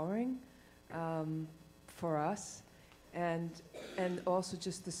empowering for us. And also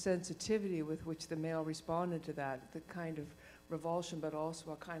just the sensitivity with which the male responded to that, the kind of revulsion, but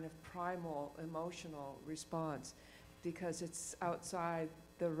also a kind of primal emotional response, because it's outside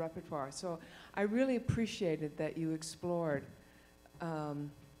the repertoire. So I really appreciated that you explored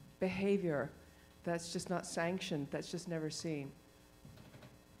behavior that's just not sanctioned, that's just never seen.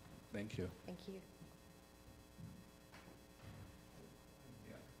 Thank you. Thank you.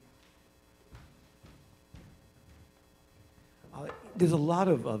 There's a lot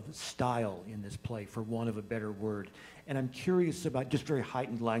of style in this play, for want of a better word. And I'm curious about just very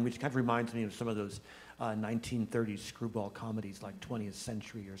heightened language. It kind of reminds me of some of those 1930s screwball comedies like 20th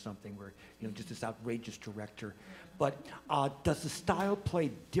Century or something, where, you know, just this outrageous director. But does the style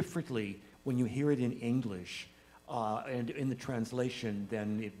play differently when you hear it in English and in the translation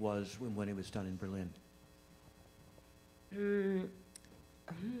than it was when it was done in Berlin?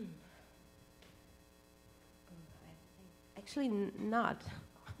 Actually, not.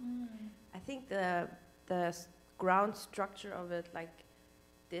 I think the ground structure of it, like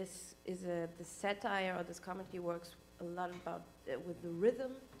this, is the satire or this comedy works a lot about with the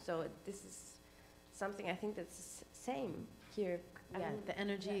rhythm. So this is something I think that's same here. Yeah, the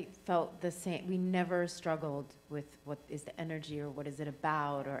energy felt the same. We never struggled with what is the energy or what is it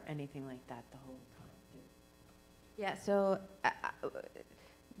about or anything like that the whole time. Yeah, so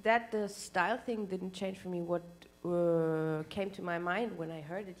that the style thing didn't change for me. What came to my mind when I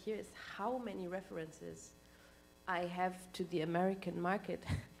heard it here is how many references I have to the American market.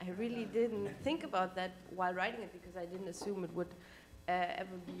 I really didn't think about that while writing it, because I didn't assume it would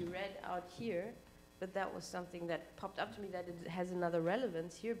ever be read out here. But that was something that popped up to me, that it has another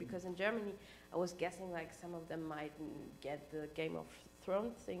relevance here, because in Germany I was guessing like some of them might get the Game of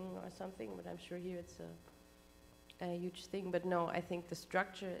Thrones thing or something, but I'm sure here it's a huge thing. But no, I think the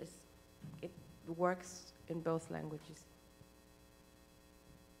structure it works in both languages.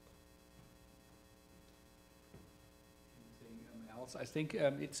 Else, I think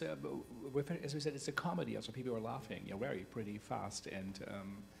it's as we said, it's a comedy. Also, people are laughing, very pretty fast, and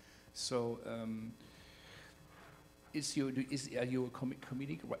so. Are you a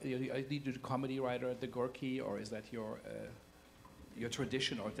comedic? Are you a comedy writer at the Gorky, or is that your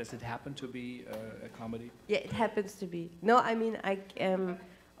tradition, or does it happen to be a comedy? Yeah, it happens to be. No, I mean,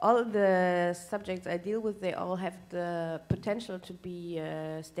 all of the subjects I deal with, they all have the potential to be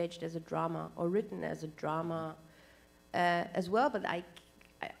staged as a drama or written as a drama as well. But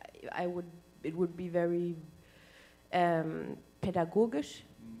it would be very pedagogisch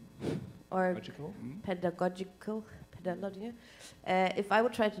or pedagogical. If I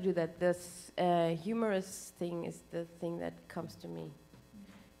would try to do that, this humorous thing is the thing that comes to me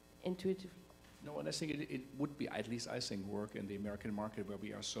intuitively. No, and I think it would be, at least I think, work in the American market, where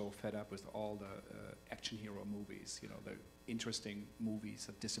we are so fed up with all the action hero movies, the interesting movies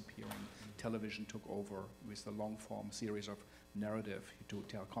that disappearing. Television took over with the long form series of narrative to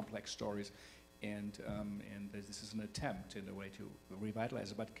tell complex stories, and this is an attempt in a way to revitalize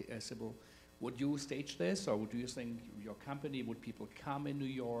it. But Sibyl, would you stage this, or do you think your company, would people come in New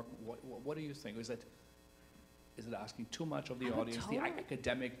York? What do you think? Is it asking too much of the audience? The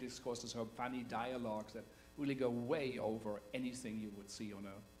academic discourses, her funny dialogues that really go way over anything you would see on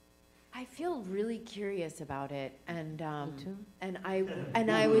a... I feel really curious about it, and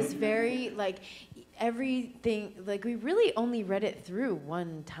I was very everything, we really only read it through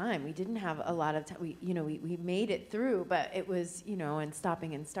one time. We didn't have a lot of time. We made it through, but it was and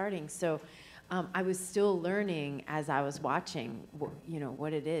stopping and starting. So I was still learning as I was watching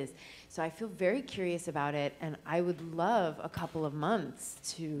what it is. So I feel very curious about it, and I would love a couple of months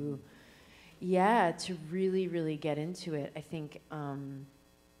to really, really get into it. I think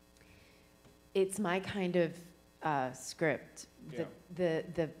it's my kind of script. Yeah.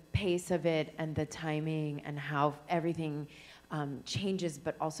 The pace of it and the timing and how everything changes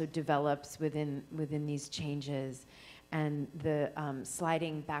but also develops within these changes, and the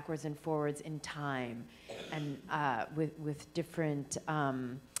sliding backwards and forwards in time, and with different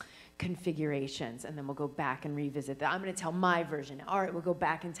configurations, and then we'll go back and revisit that. I'm going to tell my version now. All right, we'll go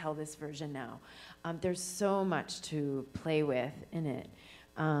back and tell this version now. There's so much to play with in it.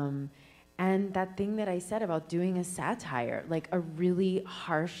 And that thing that I said about doing a satire, like a really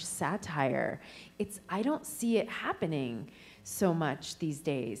harsh satire, I don't see it happening so much these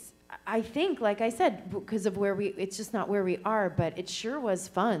days. I think, like I said, because of it's just not where we are, but it sure was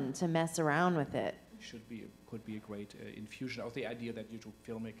fun to mess around with it. Could be a great infusion of the idea that you do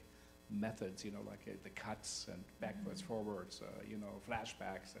filmic methods, you know, like the cuts and backwards, forwards, you know,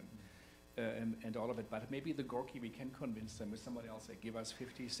 flashbacks and all of it. But maybe the Gorky, we can convince them with somebody else. They give us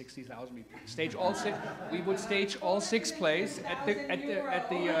 50, 60,000. We stage all six. We would stage all 6 plays at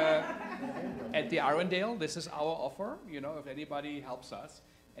the Arundel. This is our offer. You know, if anybody helps us,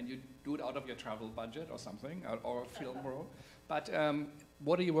 and you do it out of your travel budget or something, or film roll. But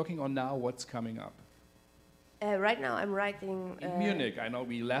what are you working on now? What's coming up? Right now I'm writing... in Munich, I know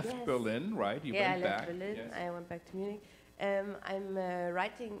we left Berlin, right? You went back. I left Berlin, yes. I went back to Munich. I'm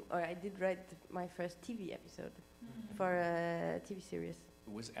writing, or I did write my first TV episode for a TV series.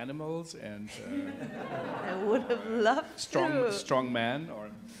 With animals and... I would have loved to. Strong man, or...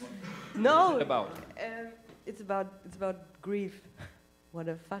 No! What's it about? It's about grief. What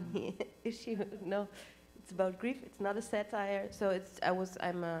a funny issue. No, it's about grief. It's not a satire. So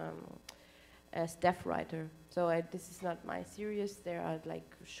I'm a staff writer. So this is not my series. There are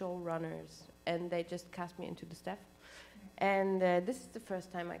like showrunners, and they just cast me into the staff. And this is the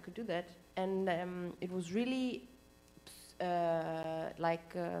first time I could do that. And it was really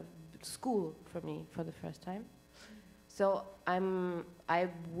like school for me for the first time. So I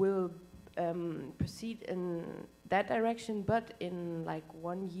will proceed in that direction, but in like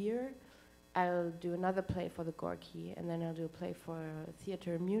 1 year, I'll do another play for the Gorky, and then I'll do a play for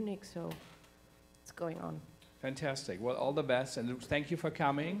theater in Munich, so it's going on. Fantastic. Well, all the best, and thank you for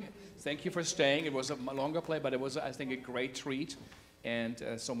coming. Thank you for staying. It was a longer play, but it was, I think, a great treat, and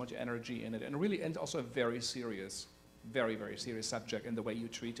so much energy in it, and also a very serious, very, very serious subject, and the way you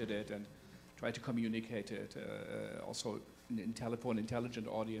treated it, and tried to communicate it, also for an intelligent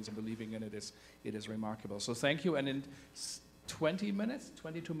audience, and believing in it is remarkable. So thank you, and in 22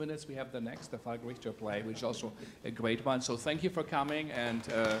 minutes, we have the Falk Richter play, which is also a great one. So thank you for coming, and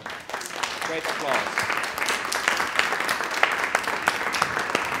great applause.